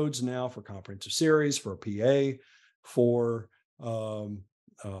there are codes now for comprehensive series, for a PA, for also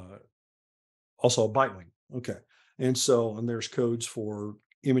a bite wing. Okay. And there's codes for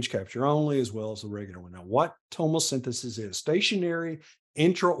image capture only, as well as the regular one. Now, what tomosynthesis is? Stationary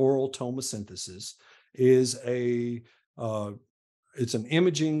intraoral tomosynthesis is it's an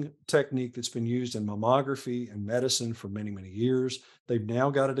imaging technique that's been used in mammography and medicine for many, many years. They've now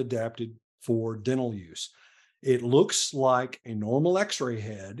got it adapted for dental use. It looks like a normal x-ray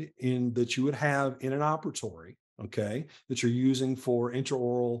head that you would have in an operatory, okay, that you're using for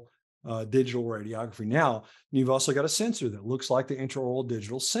intraoral digital radiography. Now, you've also got a sensor that looks like the intraoral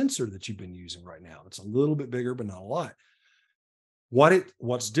digital sensor that you've been using right now. It's a little bit bigger, but not a lot.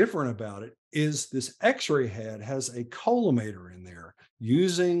 What's different about it is this x-ray head has a collimator in there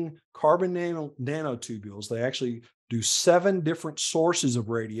using carbon nanotubules. They actually do 7 different sources of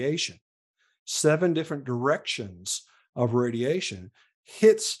radiation, 7 different directions of radiation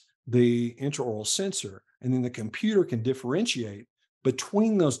hits the intraoral sensor, and then the computer can differentiate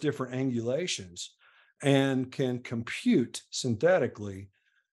between those different angulations and can compute synthetically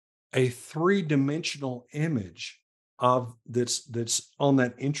a 3-dimensional image of that's on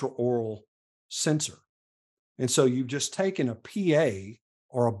that intraoral sensor. And so you've just taken a PA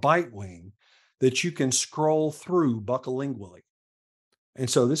or a bite wing that you can scroll through buccolingually. And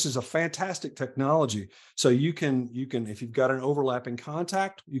so this is a fantastic technology. So you can if you've got an overlapping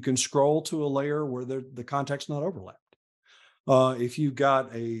contact, you can scroll to a layer where the contact's not overlapped. If you've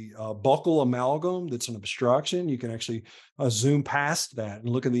got a, buccal amalgam that's an obstruction, you can actually zoom past that and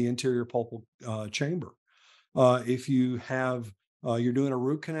look at the interior pulpal chamber. If you have you're doing a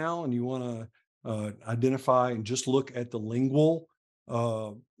root canal and you want to identify and just look at the lingual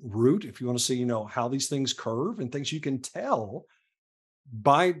root, if you want to see, how these things curve and things, you can tell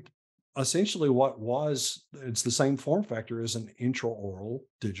by essentially it's the same form factor as an intraoral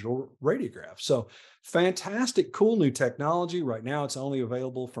digital radiograph. So fantastic, cool new technology. Right now, it's only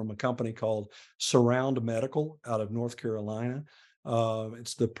available from a company called Surround Medical out of North Carolina.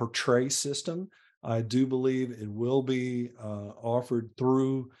 It's the Portray system. I do believe it will be offered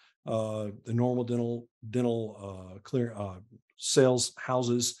through the normal dental clear sales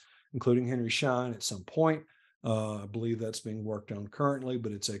houses, including Henry Schein at some point. I believe that's being worked on currently,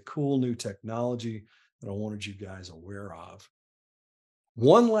 but it's a cool new technology that I wanted you guys aware of.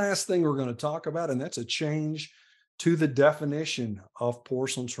 One last thing we're going to talk about, and that's a change to the definition of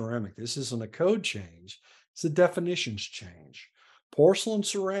porcelain ceramic. This isn't a code change, it's a definitions change. Porcelain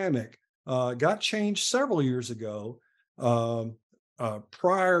ceramic got changed several years ago.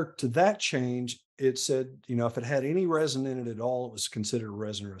 Prior to that change, it said, if it had any resin in it at all, it was considered a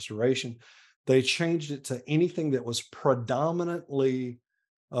resin restoration. They changed it to anything that was predominantly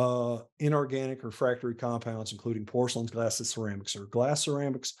inorganic refractory compounds, including porcelains, glasses, ceramics, or glass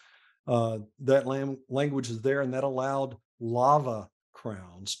ceramics. That language is there, and that allowed lava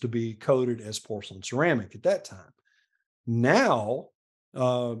crowns to be coated as porcelain ceramic at that time. Now,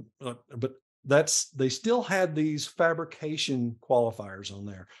 but they still had these fabrication qualifiers on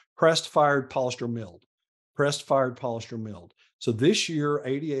there: pressed, fired, polished, or milled. Pressed, fired, polished, or milled. So this year,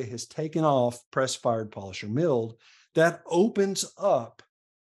 ADA has taken off pressed, fired, polished, or milled. That opens up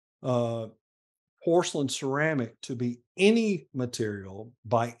porcelain ceramic to be any material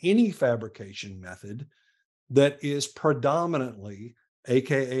by any fabrication method that is predominantly,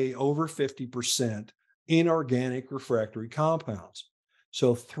 AKA over 50%, inorganic refractory compounds.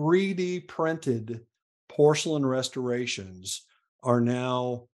 So 3D printed porcelain restorations are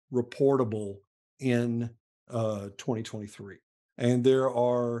now reportable in 2023. And there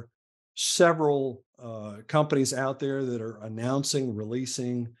are several companies out there that are announcing,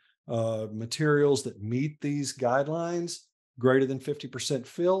 releasing materials that meet these guidelines, greater than 50%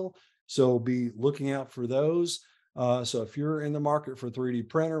 fill. So be looking out for those. So if you're in the market for a 3D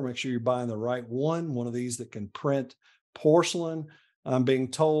printer, make sure you're buying the right one of these that can print porcelain. I'm being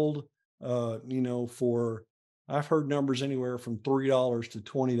told, I've heard numbers anywhere from $3 to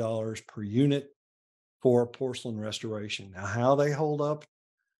 $20 per unit for porcelain restoration. Now, how they hold up,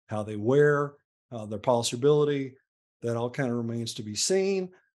 how they wear, their polishability, that all kind of remains to be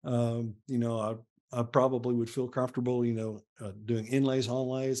seen. I probably would feel comfortable, doing inlays,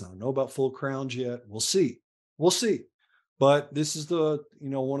 onlays. I don't know about full crowns yet. We'll see. But this is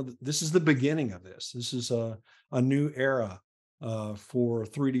this is the beginning of this. This is a new era for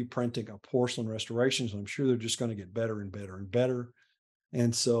 3D printing of porcelain restorations. I'm sure they're just going to get better and better and better.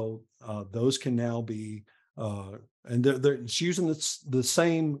 And so those can now be, and it's using the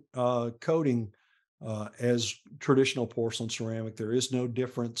same coating as traditional porcelain ceramic. There is no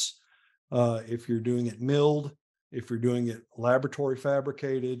difference if you're doing it milled, if you're doing it laboratory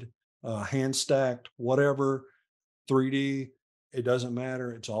fabricated, hand stacked, whatever, 3D, it doesn't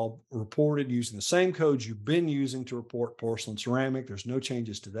matter. It's all reported using the same codes you've been using to report porcelain ceramic. There's no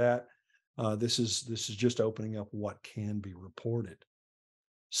changes to that. This is just opening up what can be reported.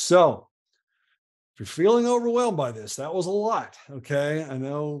 So if you're feeling overwhelmed by this, that was a lot. Okay. I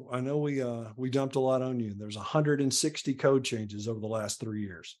know we dumped a lot on you. There's 160 code changes over the last 3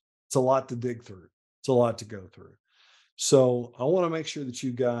 years. It's a lot to dig through. It's a lot to go through. So I want to make sure that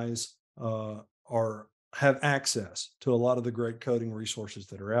you guys have access to a lot of the great coding resources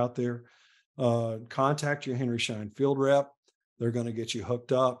that are out there. Contact your Henry Schein field rep. They're going to get you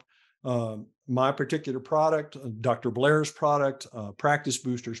hooked up. My particular product, Dr. Blair's product, Practice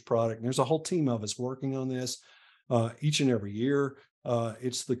Booster's product, and there's a whole team of us working on this each and every year.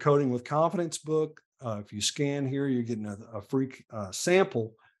 It's the Coding with Confidence book. If you scan here, you're getting a free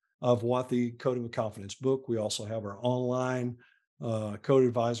sample of what the Coding with Confidence book. We also have our online code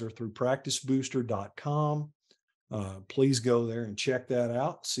advisor through practicebooster.com. Please go there and check that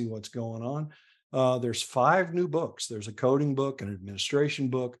out, see what's going on. There's 5 new books. There's a coding book, an administration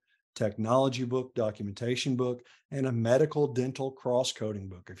book, technology book, documentation book, and a medical dental cross coding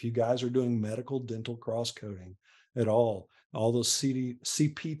book. If you guys are doing medical dental cross coding at all those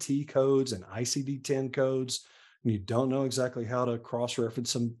CPT codes and ICD-10 codes, and you don't know exactly how to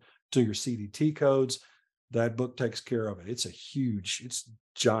cross-reference them to your CDT codes, that book takes care of it. It's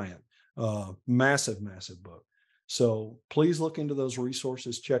giant, massive, massive book. So please look into those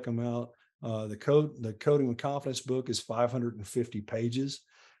resources, check them out. The Coding with Confidence book is 550 pages.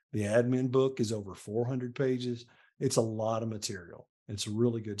 The admin book is over 400 pages. It's a lot of material. It's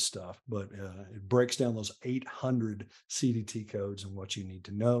really good stuff, but it breaks down those 800 CDT codes and what you need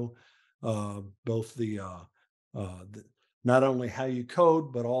to know. Both the not only how you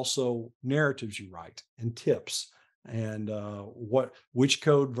code, but also narratives you write and tips, and which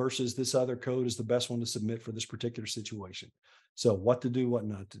code versus this other code is the best one to submit for this particular situation. So what to do, what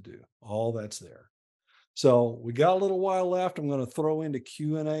not to do, all that's there. So we got a little while left. I'm going to throw into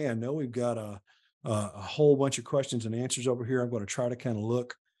Q&A. I know we've got a whole bunch of questions and answers over here. I'm going to try to kind of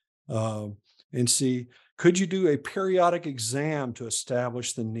look and see, could you do a periodic exam to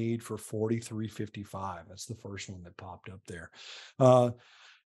establish the need for 4355? That's the first one that popped up there.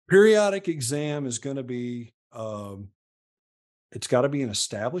 Periodic exam is going to be, it's got to be an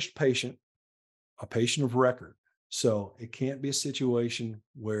established patient, a patient of record. So it can't be a situation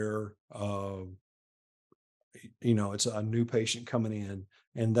where, it's a new patient coming in,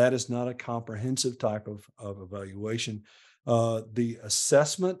 and that is not a comprehensive type of evaluation. The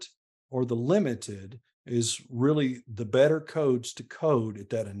assessment or the limited is really the better codes to code at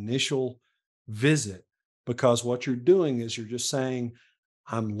that initial visit, because what you're doing is you're just saying,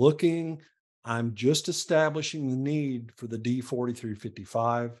 I'm just establishing the need for the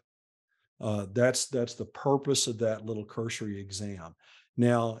D4355. That's the purpose of that little cursory exam.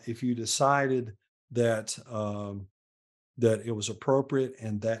 Now, if you decided that that it was appropriate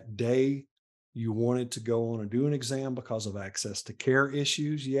and that day you wanted to go on and do an exam because of access to care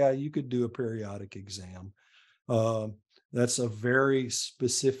issues, yeah, you could do a periodic exam. That's a very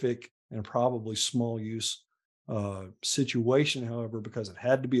specific and probably small use situation, however, because it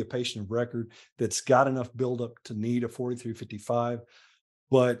had to be a patient of record that's got enough buildup to need a 4355.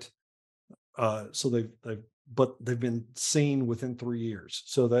 But so they've been seen within 3 years.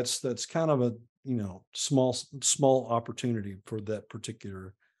 So that's kind of a small opportunity for that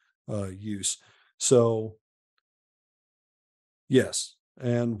particular use. So yes.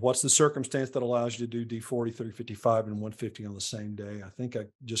 And what's the circumstance that allows you to do D4355 and 150 on the same day? I think I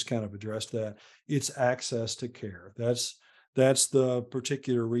just kind of addressed that. It's access to care. That's the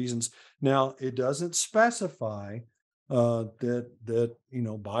particular reasons. Now, it doesn't specify that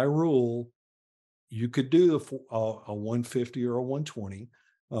by rule you could do a 150 or a 120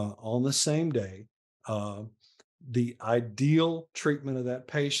 on the same day. The ideal treatment of that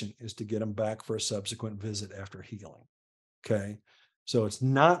patient is to get them back for a subsequent visit after healing. Okay. So it's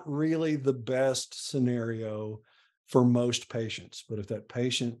not really the best scenario for most patients, but if that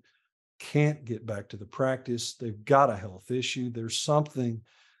patient can't get back to the practice, they've got a health issue, there's something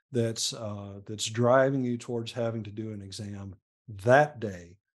that's driving you towards having to do an exam that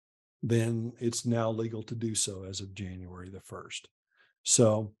day, then it's now legal to do so as of January the 1st.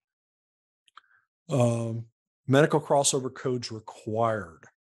 So medical crossover codes required.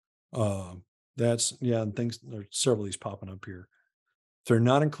 And things, there's several of these popping up here. If they're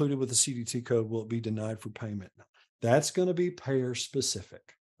not included with the CDT code, will it be denied for payment? That's going to be payer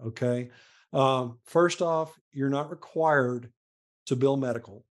specific. Okay. First off, you're not required to bill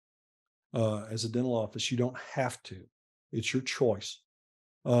medical as a dental office. You don't have to. It's your choice.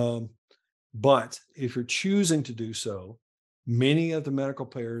 But if you're choosing to do so, many of the medical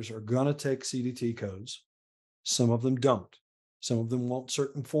payers are going to take CDT codes. Some of them don't. Some of them want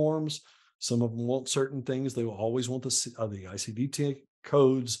certain forms. Some of them want certain things. They will always want the ICD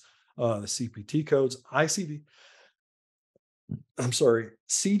codes, the CPT codes,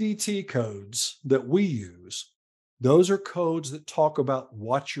 CDT codes that we use. Those are codes that talk about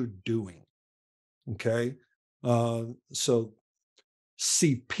what you're doing. Okay. So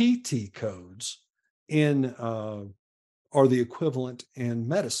CPT codes are the equivalent in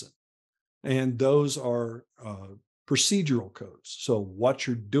medicine. And those are procedural codes. So what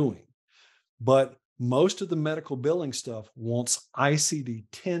you're doing. But most of the medical billing stuff wants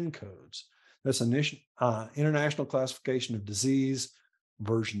ICD-10 codes. That's International Classification of Disease,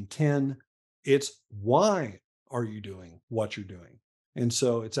 version 10. It's why are you doing what you're doing? And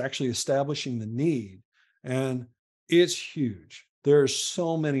so it's actually establishing the need. And it's huge. There's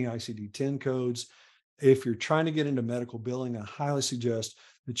so many ICD-10 codes. If you're trying to get into medical billing, I highly suggest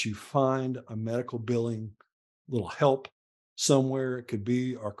that you find a medical billing little help somewhere. It could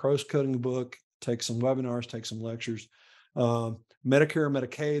be our cross coding book, take some webinars, take some lectures. Medicare and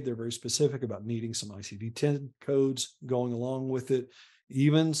Medicaid, they're very specific about needing some ICD-10 codes going along with it.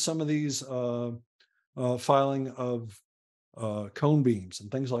 Even some of these filing of cone beams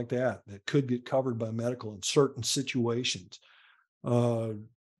and things like that that could get covered by medical in certain situations. Uh,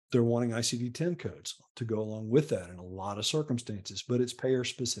 they're wanting ICD-10 codes to go along with that in a lot of circumstances, but it's payer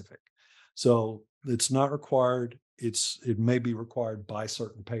specific. So it's not required. It may be required by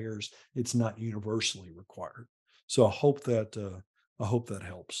certain payers. It's not universally required. So I hope that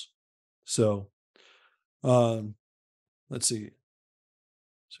helps. So um, let's see.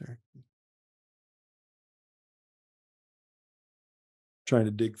 Sorry, trying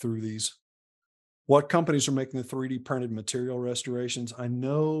to dig through these. What companies are making the 3D printed material restorations? I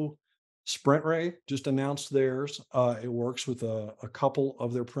know Sprint Ray just announced theirs. It works with a couple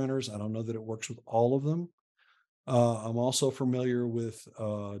of their printers. I don't know that it works with all of them. I'm also familiar with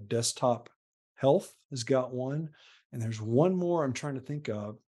Desktop Health has got one. And there's one more I'm trying to think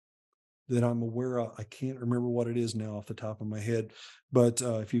of that I'm aware of. I can't remember what it is now off the top of my head. But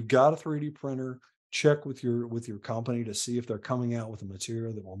if you've got a 3D printer, check with your company to see if they're coming out with a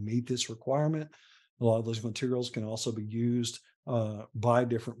material that will meet this requirement. A lot of those materials can also be used by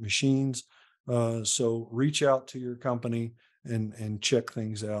different machines. So reach out to your company and check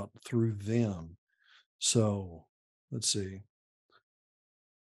things out through them. So let's see.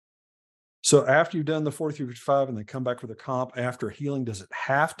 So after you've done the 4355 and they come back with a comp after healing, does it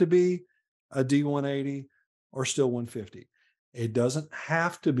have to be a D180 or still 150? It doesn't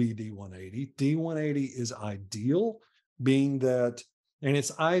have to be D180. D180 is ideal, being that, and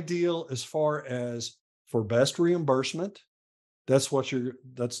it's ideal as far as for best reimbursement. That's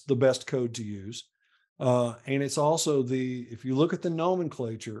the best code to use. And it's also if you look at the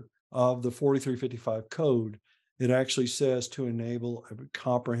nomenclature of the 4355 code, it actually says to enable a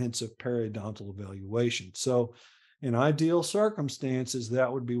comprehensive periodontal evaluation. So in ideal circumstances,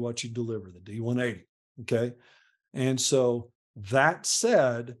 that would be what you deliver, the D180. Okay. And so that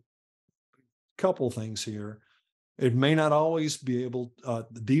said, a couple things here. It may not always be able,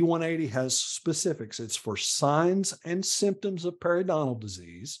 the D180 has specifics. It's for signs and symptoms of periodontal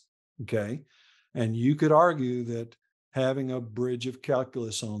disease. Okay. And you could argue that having a bridge of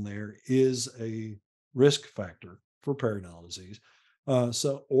calculus on there is a risk factor for periodontal disease.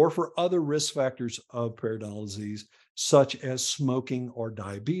 Or for other risk factors of periodontal disease, such as smoking or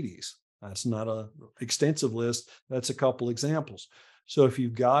diabetes. That's not an extensive list. That's a couple examples. So if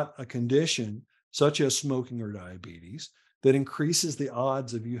you've got a condition such as smoking or diabetes that increases the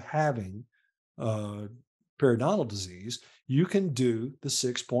odds of you having uh, periodontal disease, you can do the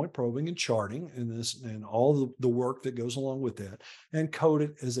 6-point probing and charting and all the work that goes along with that and code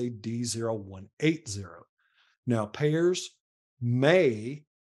it as a D0180. Now, payers may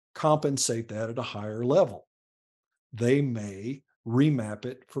compensate that at a higher level. They may remap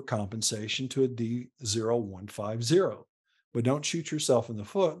it for compensation to a D0150, but don't shoot yourself in the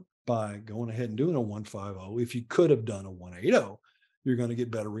foot by going ahead and doing a 150. If you could have done a 180, you're going to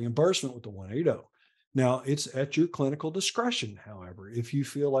get better reimbursement with the 180. Now, it's at your clinical discretion, however. If you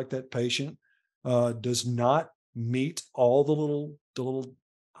feel like that patient does not meet all the little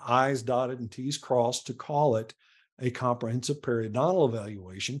I's dotted and T's crossed to call it a comprehensive periodontal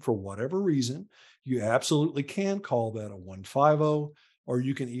evaluation for whatever reason, you absolutely can call that a 150, or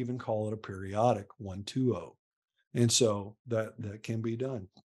you can even call it a periodic 120. And so that can be done.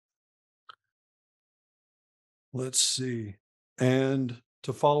 Let's see. And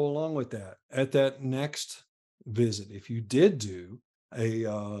to follow along with that, at that next visit, if you did do a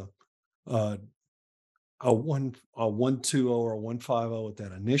uh, a 120 or a 150 at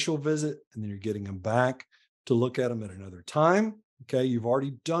that initial visit, and then you're getting them back to look at them at another time. Okay, you've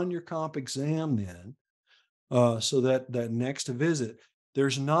already done your comp exam then. So that next visit,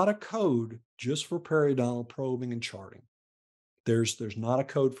 there's not a code just for periodontal probing and charting. There's not a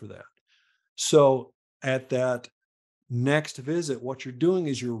code for that. So at that next visit, what you're doing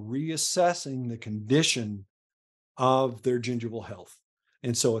is you're reassessing the condition of their gingival health.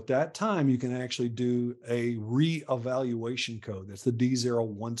 And so at that time, you can actually do a reevaluation code. That's the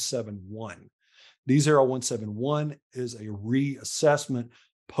D0171. D0171 is a reassessment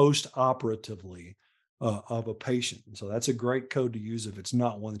post-operatively of a patient. And so that's a great code to use if it's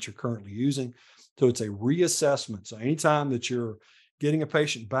not one that you're currently using. So it's a reassessment. So anytime that you're getting a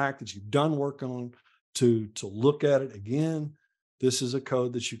patient back that you've done work on to look at it again, this is a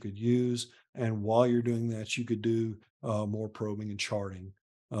code that you could use. And while you're doing that, you could do more probing and charting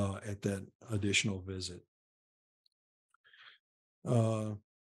at that additional visit. So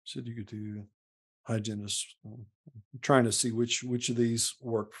you could do hygienist. I'm trying to see which of these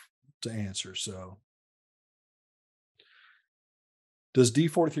work to answer. So does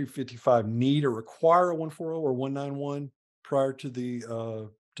D4355 need or require a 140 or 191 prior to the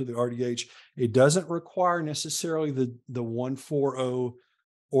to the RDH. It doesn't require necessarily the 140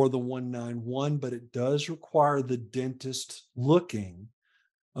 or the 191, but it does require the dentist looking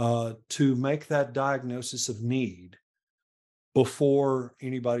to make that diagnosis of need before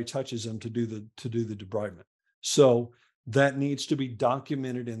anybody touches them to do the debridement. So that needs to be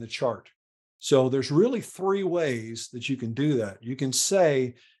documented in the chart. So there's really 3 ways that you can do that. You can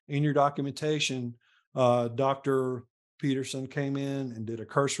say in your documentation, Dr. Peterson came in and did a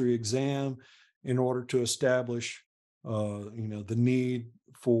cursory exam in order to establish, the need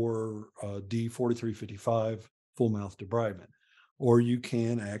for D4355 full mouth debridement. Or you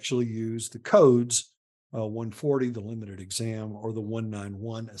can actually use the codes, 140, the limited exam, or the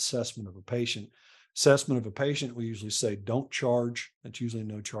 191 assessment of a patient. Assessment of a patient, we usually say don't charge. That's usually a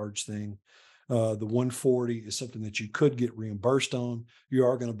no charge thing. The 140 is something that you could get reimbursed on. You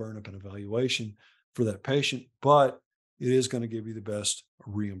are going to burn up an evaluation for that patient, but it is going to give you the best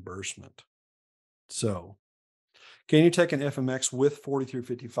reimbursement. So, can you take an FMX with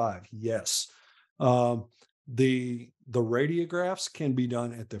 4355? Yes. The radiographs can be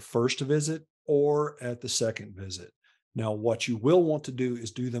done at the first visit or at the second visit. Now, what you will want to do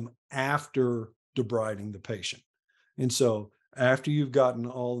is do them after debriding the patient. And so after you've gotten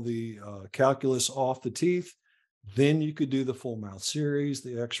all the calculus off the teeth, then you could do the full mouth series,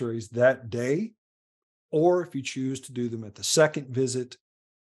 the x-rays that day. Or if you choose to do them at the second visit,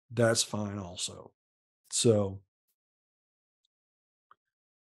 that's fine also. So,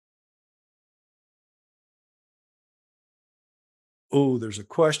 there's a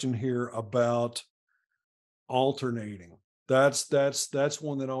question here about alternating. That's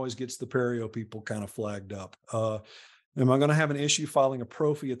one that always gets the perio people kind of flagged up. Am I going to have an issue filing a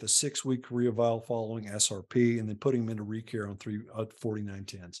prophy at the 6-week reeval following SRP and then putting them into recare on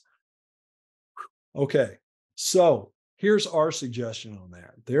 4910s? Okay, so here's our suggestion on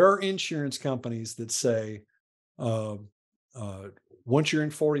that. There are insurance companies that say once you're in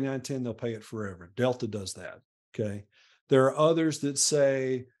 4910, they'll pay it forever. Delta does that. Okay. There are others that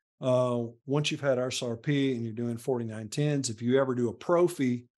say once you've had SRP and you're doing 4910s, if you ever do a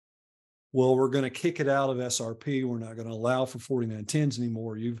prophy, well, we're going to kick it out of SRP. We're not going to allow for 4910s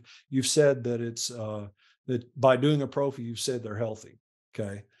anymore. You've said that it's that by doing a prophy, you've said they're healthy.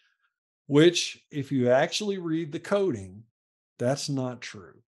 Okay. Which, if you actually read the coding, that's not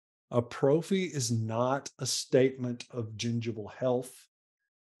true. A prophy is not a statement of gingival health.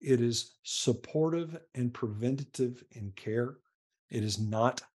 It is supportive and preventative in care. It is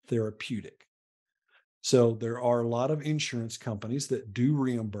not therapeutic. So there are a lot of insurance companies that do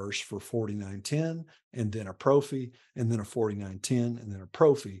reimburse for 4910 and then a prophy and then a 4910 and then a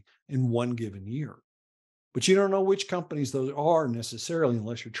prophy in one given year. But you don't know which companies those are necessarily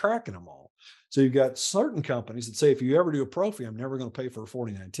unless you're tracking them all. So you've got certain companies that say, if you ever do a prophy, I'm never going to pay for a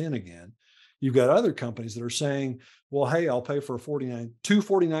 4910 again. You've got other companies that are saying, well, hey, I'll pay for two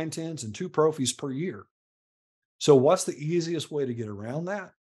 4910s and 2 prophies per year. So what's the easiest way to get around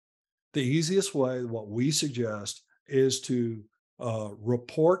that? The easiest way, what we suggest, is to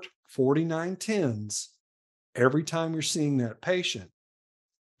report 4910s every time you're seeing that patient.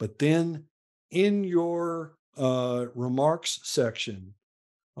 But then in your remarks section,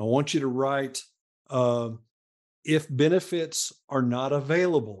 I want you to write, if benefits are not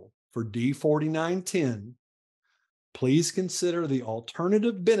available for D4910, please consider the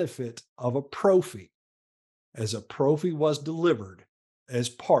alternative benefit of a prophy, as a prophy was delivered as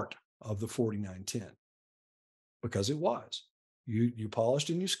part of the 4910, because it was. You polished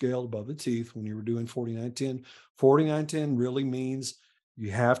and you scaled above the teeth when you were doing 4910. 4910 really means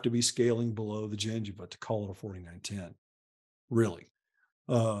you have to be scaling below the gingiva to call it a 4910, really,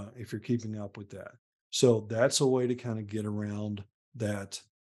 if you're keeping up with that. So that's a way to kind of get around that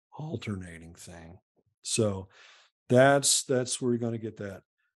alternating thing. So that's where you're going to get that.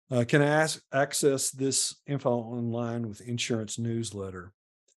 Can I access this info online with insurance newsletter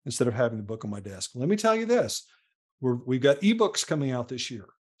instead of having the book on my desk? Let me tell you this. We've got ebooks coming out this year.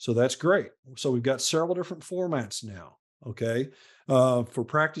 So that's great. So we've got several different formats now. Okay. For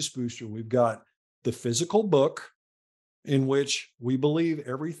Practice Booster, we've got the physical book, in which we believe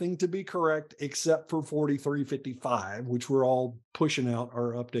everything to be correct except for 4355, which we're all pushing out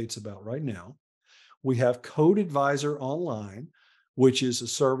our updates about right now. We have Code Advisor Online, which is a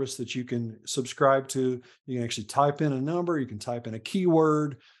service that you can subscribe to. You can actually type in a number, you can type in a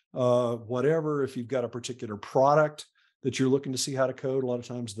keyword, whatever. If you've got a particular product that you're looking to see how to code, a lot of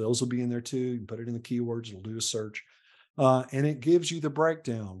times those will be in there too. You can put it in the keywords, it'll do a search. And it gives you the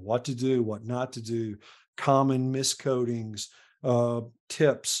breakdown, what to do, what not to do, common miscodings,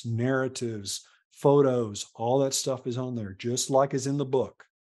 tips, narratives, photos, all that stuff is on there, just like is in the book.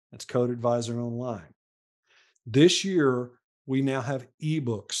 That's Code Advisor Online. This year, we now have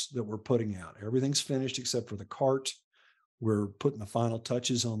ebooks that we're putting out. Everything's finished except for the cart. We're putting the final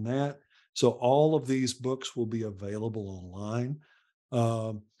touches on that. So all of these books will be available online.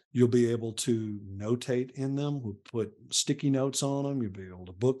 You'll be able to notate in them. We'll put sticky notes on them. You'll be able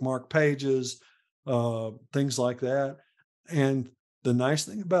to bookmark pages, things like that. And the nice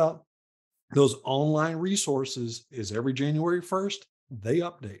thing about those online resources is every January 1st, they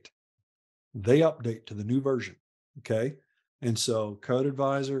update. They update to the new version. Okay. And so Code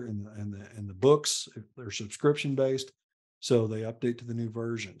Advisor and the books, they're subscription based. So they update to the new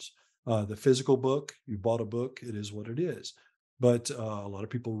versions. The physical book, you bought a book, it is what it is. But a lot of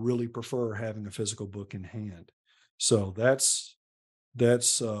people really prefer having a physical book in hand. So that's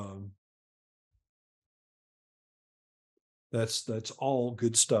all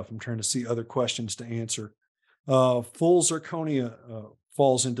good stuff. I'm trying to see other questions to answer. Full zirconia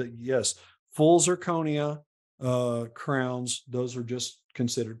falls into, yes, full zirconia crowns. Those are just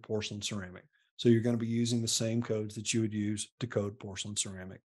considered porcelain ceramic. So you're going to be using the same codes that you would use to code porcelain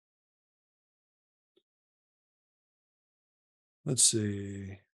ceramic. Let's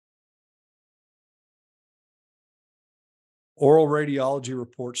see. Oral radiology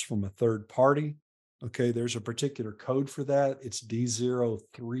reports from a third party. Okay, there's a particular code for that. It's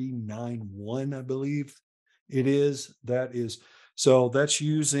D0391, I believe it is. That is, so that's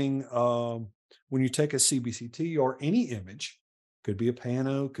using when you take a CBCT or any image, could be a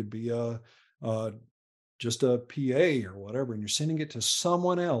pano, could be just a PA or whatever, and you're sending it to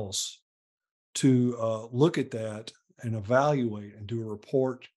someone else to look at that and evaluate and do a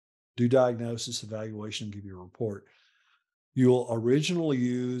report, do diagnosis, evaluation, give you a report. You'll originally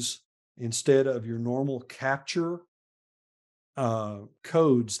use, instead of your normal capture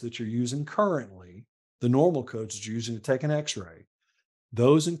codes that you're using currently, the normal codes that you're using to take an x-ray,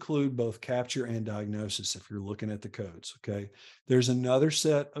 those include both capture and diagnosis if you're looking at the codes, okay? There's another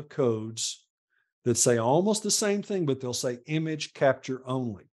set of codes that say almost the same thing, but they'll say image capture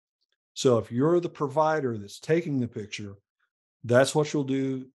only. So if you're the provider that's taking the picture, that's what you'll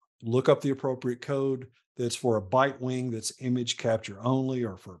do. Look up the appropriate code that's for a bite wing that's image capture only,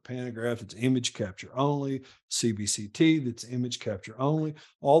 or for a pantograph that's image capture only, CBCT that's image capture only.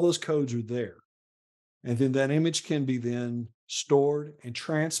 All those codes are there. And then that image can be then stored and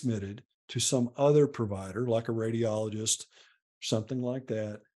transmitted to some other provider, like a radiologist, something like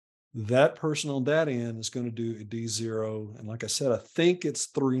that. That person on that end is going to do a D0. And like I said, I think it's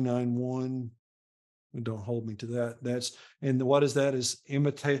 391. Don't hold me to that. That's, and what is that is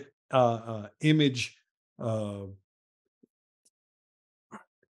image, I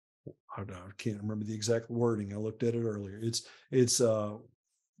can't remember the exact wording. I looked at it earlier. It's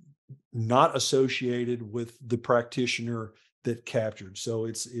not associated with the practitioner that captured. So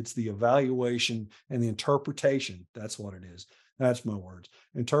it's the evaluation and the interpretation. That's what it is. That's my words.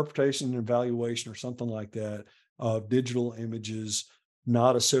 Interpretation and evaluation or something like that of digital images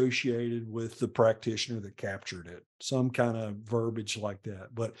not associated with the practitioner that captured it. Some kind of verbiage like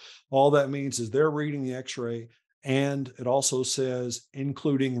that. But all that means is they're reading the x-ray, and it also says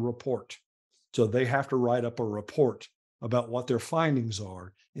including report. So they have to write up a report about what their findings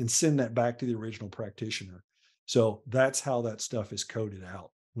are and send that back to the original practitioner. So that's how that stuff is coded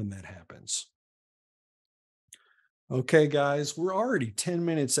out when that happens. Okay, guys, we're already 10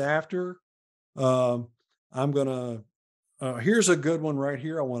 minutes after. I'm going to, here's a good one right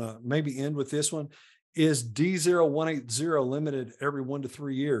here. I want to maybe end with this one. Is D0180 limited every 1 to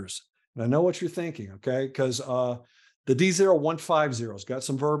 3 years? And I know what you're thinking, okay? Because the D0150 has got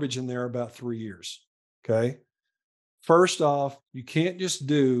some verbiage in there about 3 years, okay? First off, you can't just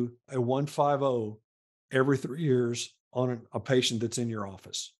do a 150 every 3 years on a patient that's in your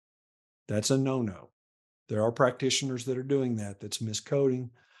office. That's a no-no. There are practitioners that are doing that. That's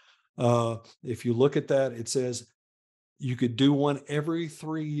miscoding. If you look at that, it says you could do one every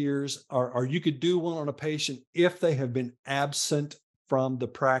 3 years, or you could do one on a patient if they have been absent from the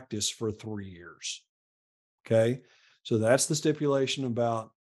practice for 3 years. Okay. So that's the stipulation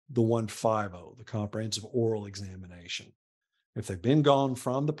about the 150, the comprehensive oral examination. If they've been gone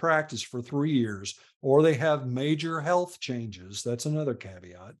from the practice for 3 years, or they have major health changes, that's another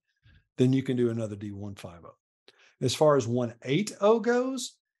caveat, then you can do another D150. As far as 180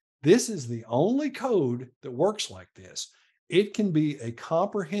 goes, this is the only code that works like this. It can be a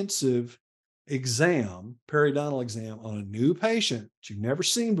comprehensive exam, periodontal exam on a new patient that you've never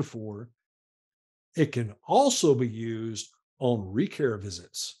seen before. It can also be used on recare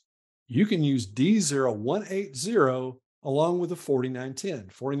visits. You can use D0180 along with the 4910.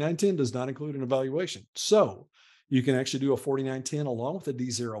 4910 does not include an evaluation. So You can actually do a 4910 along with a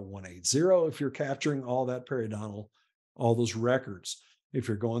D0180 if you're capturing all that periodontal, all those records. If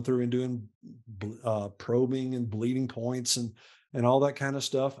you're going through and doing probing and bleeding points and all that kind of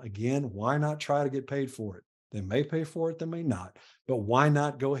stuff, again, why not try to get paid for it? They may pay for it, they may not, but why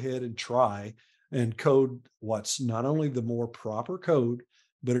not go ahead and try and code what's not only the more proper code,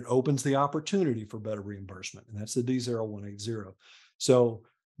 but it opens the opportunity for better reimbursement. And that's the D0180. So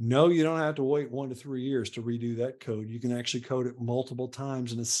no, you don't have to wait 1 to 3 years to redo that code. You can actually code it multiple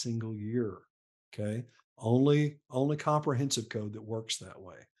times in a single year. Okay. Only comprehensive code that works that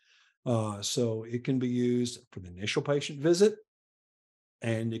way. So it can be used for the initial patient visit,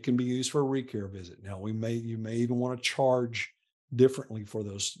 and it can be used for a recare visit. Now, you may even want to charge differently for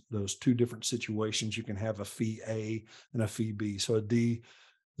those two different situations. You can have a fee A and a fee B. So a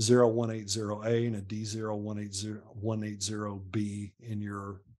D0180A and a D0180B in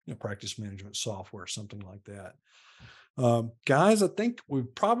your practice management software, something like that. Guys, I think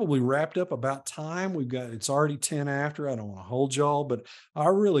we've probably wrapped up about time. It's already 10 after. I don't want to hold y'all, but I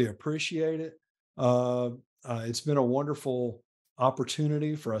really appreciate it. It's been a wonderful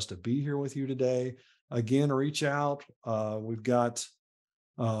opportunity for us to be here with you today. Again, reach out. There's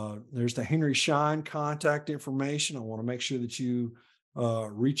the Henry Schein contact information. I want to make sure that you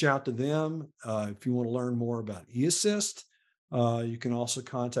reach out to them. If you want to learn more about eAssist, you can also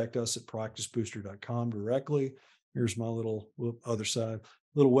contact us at practicebooster.com directly. Here's my little other side,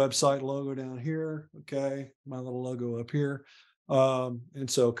 little website logo down here. Okay. My little logo up here. And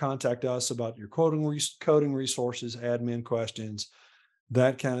so contact us about your coding resources, admin questions,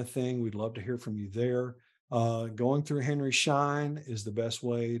 that kind of thing. We'd love to hear from you there. Going through Henry Schein is the best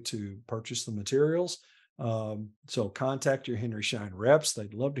way to purchase the materials. So contact your Henry Schein reps.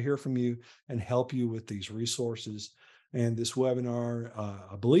 They'd love to hear from you and help you with these resources. And this webinar,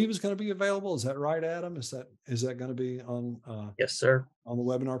 I believe, is going to be available. Is that right, Adam? Is that going to be on Yes, sir. on the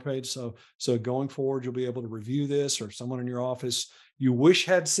webinar page? So going forward, you'll be able to review this, or someone in your office you wish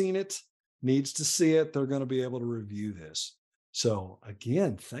had seen it needs to see it. They're going to be able to review this. So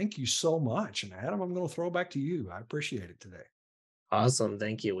again, thank you so much. And Adam, I'm going to throw it back to you. I appreciate it today. Awesome.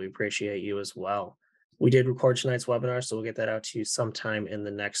 Thank you. We appreciate you as well. We did record tonight's webinar, so we'll get that out to you sometime in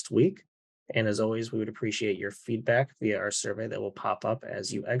the next week. And as always, we would appreciate your feedback via our survey that will pop up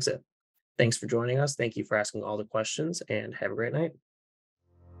as you exit. Thanks for joining us. Thank you for asking all the questions, and have a great night.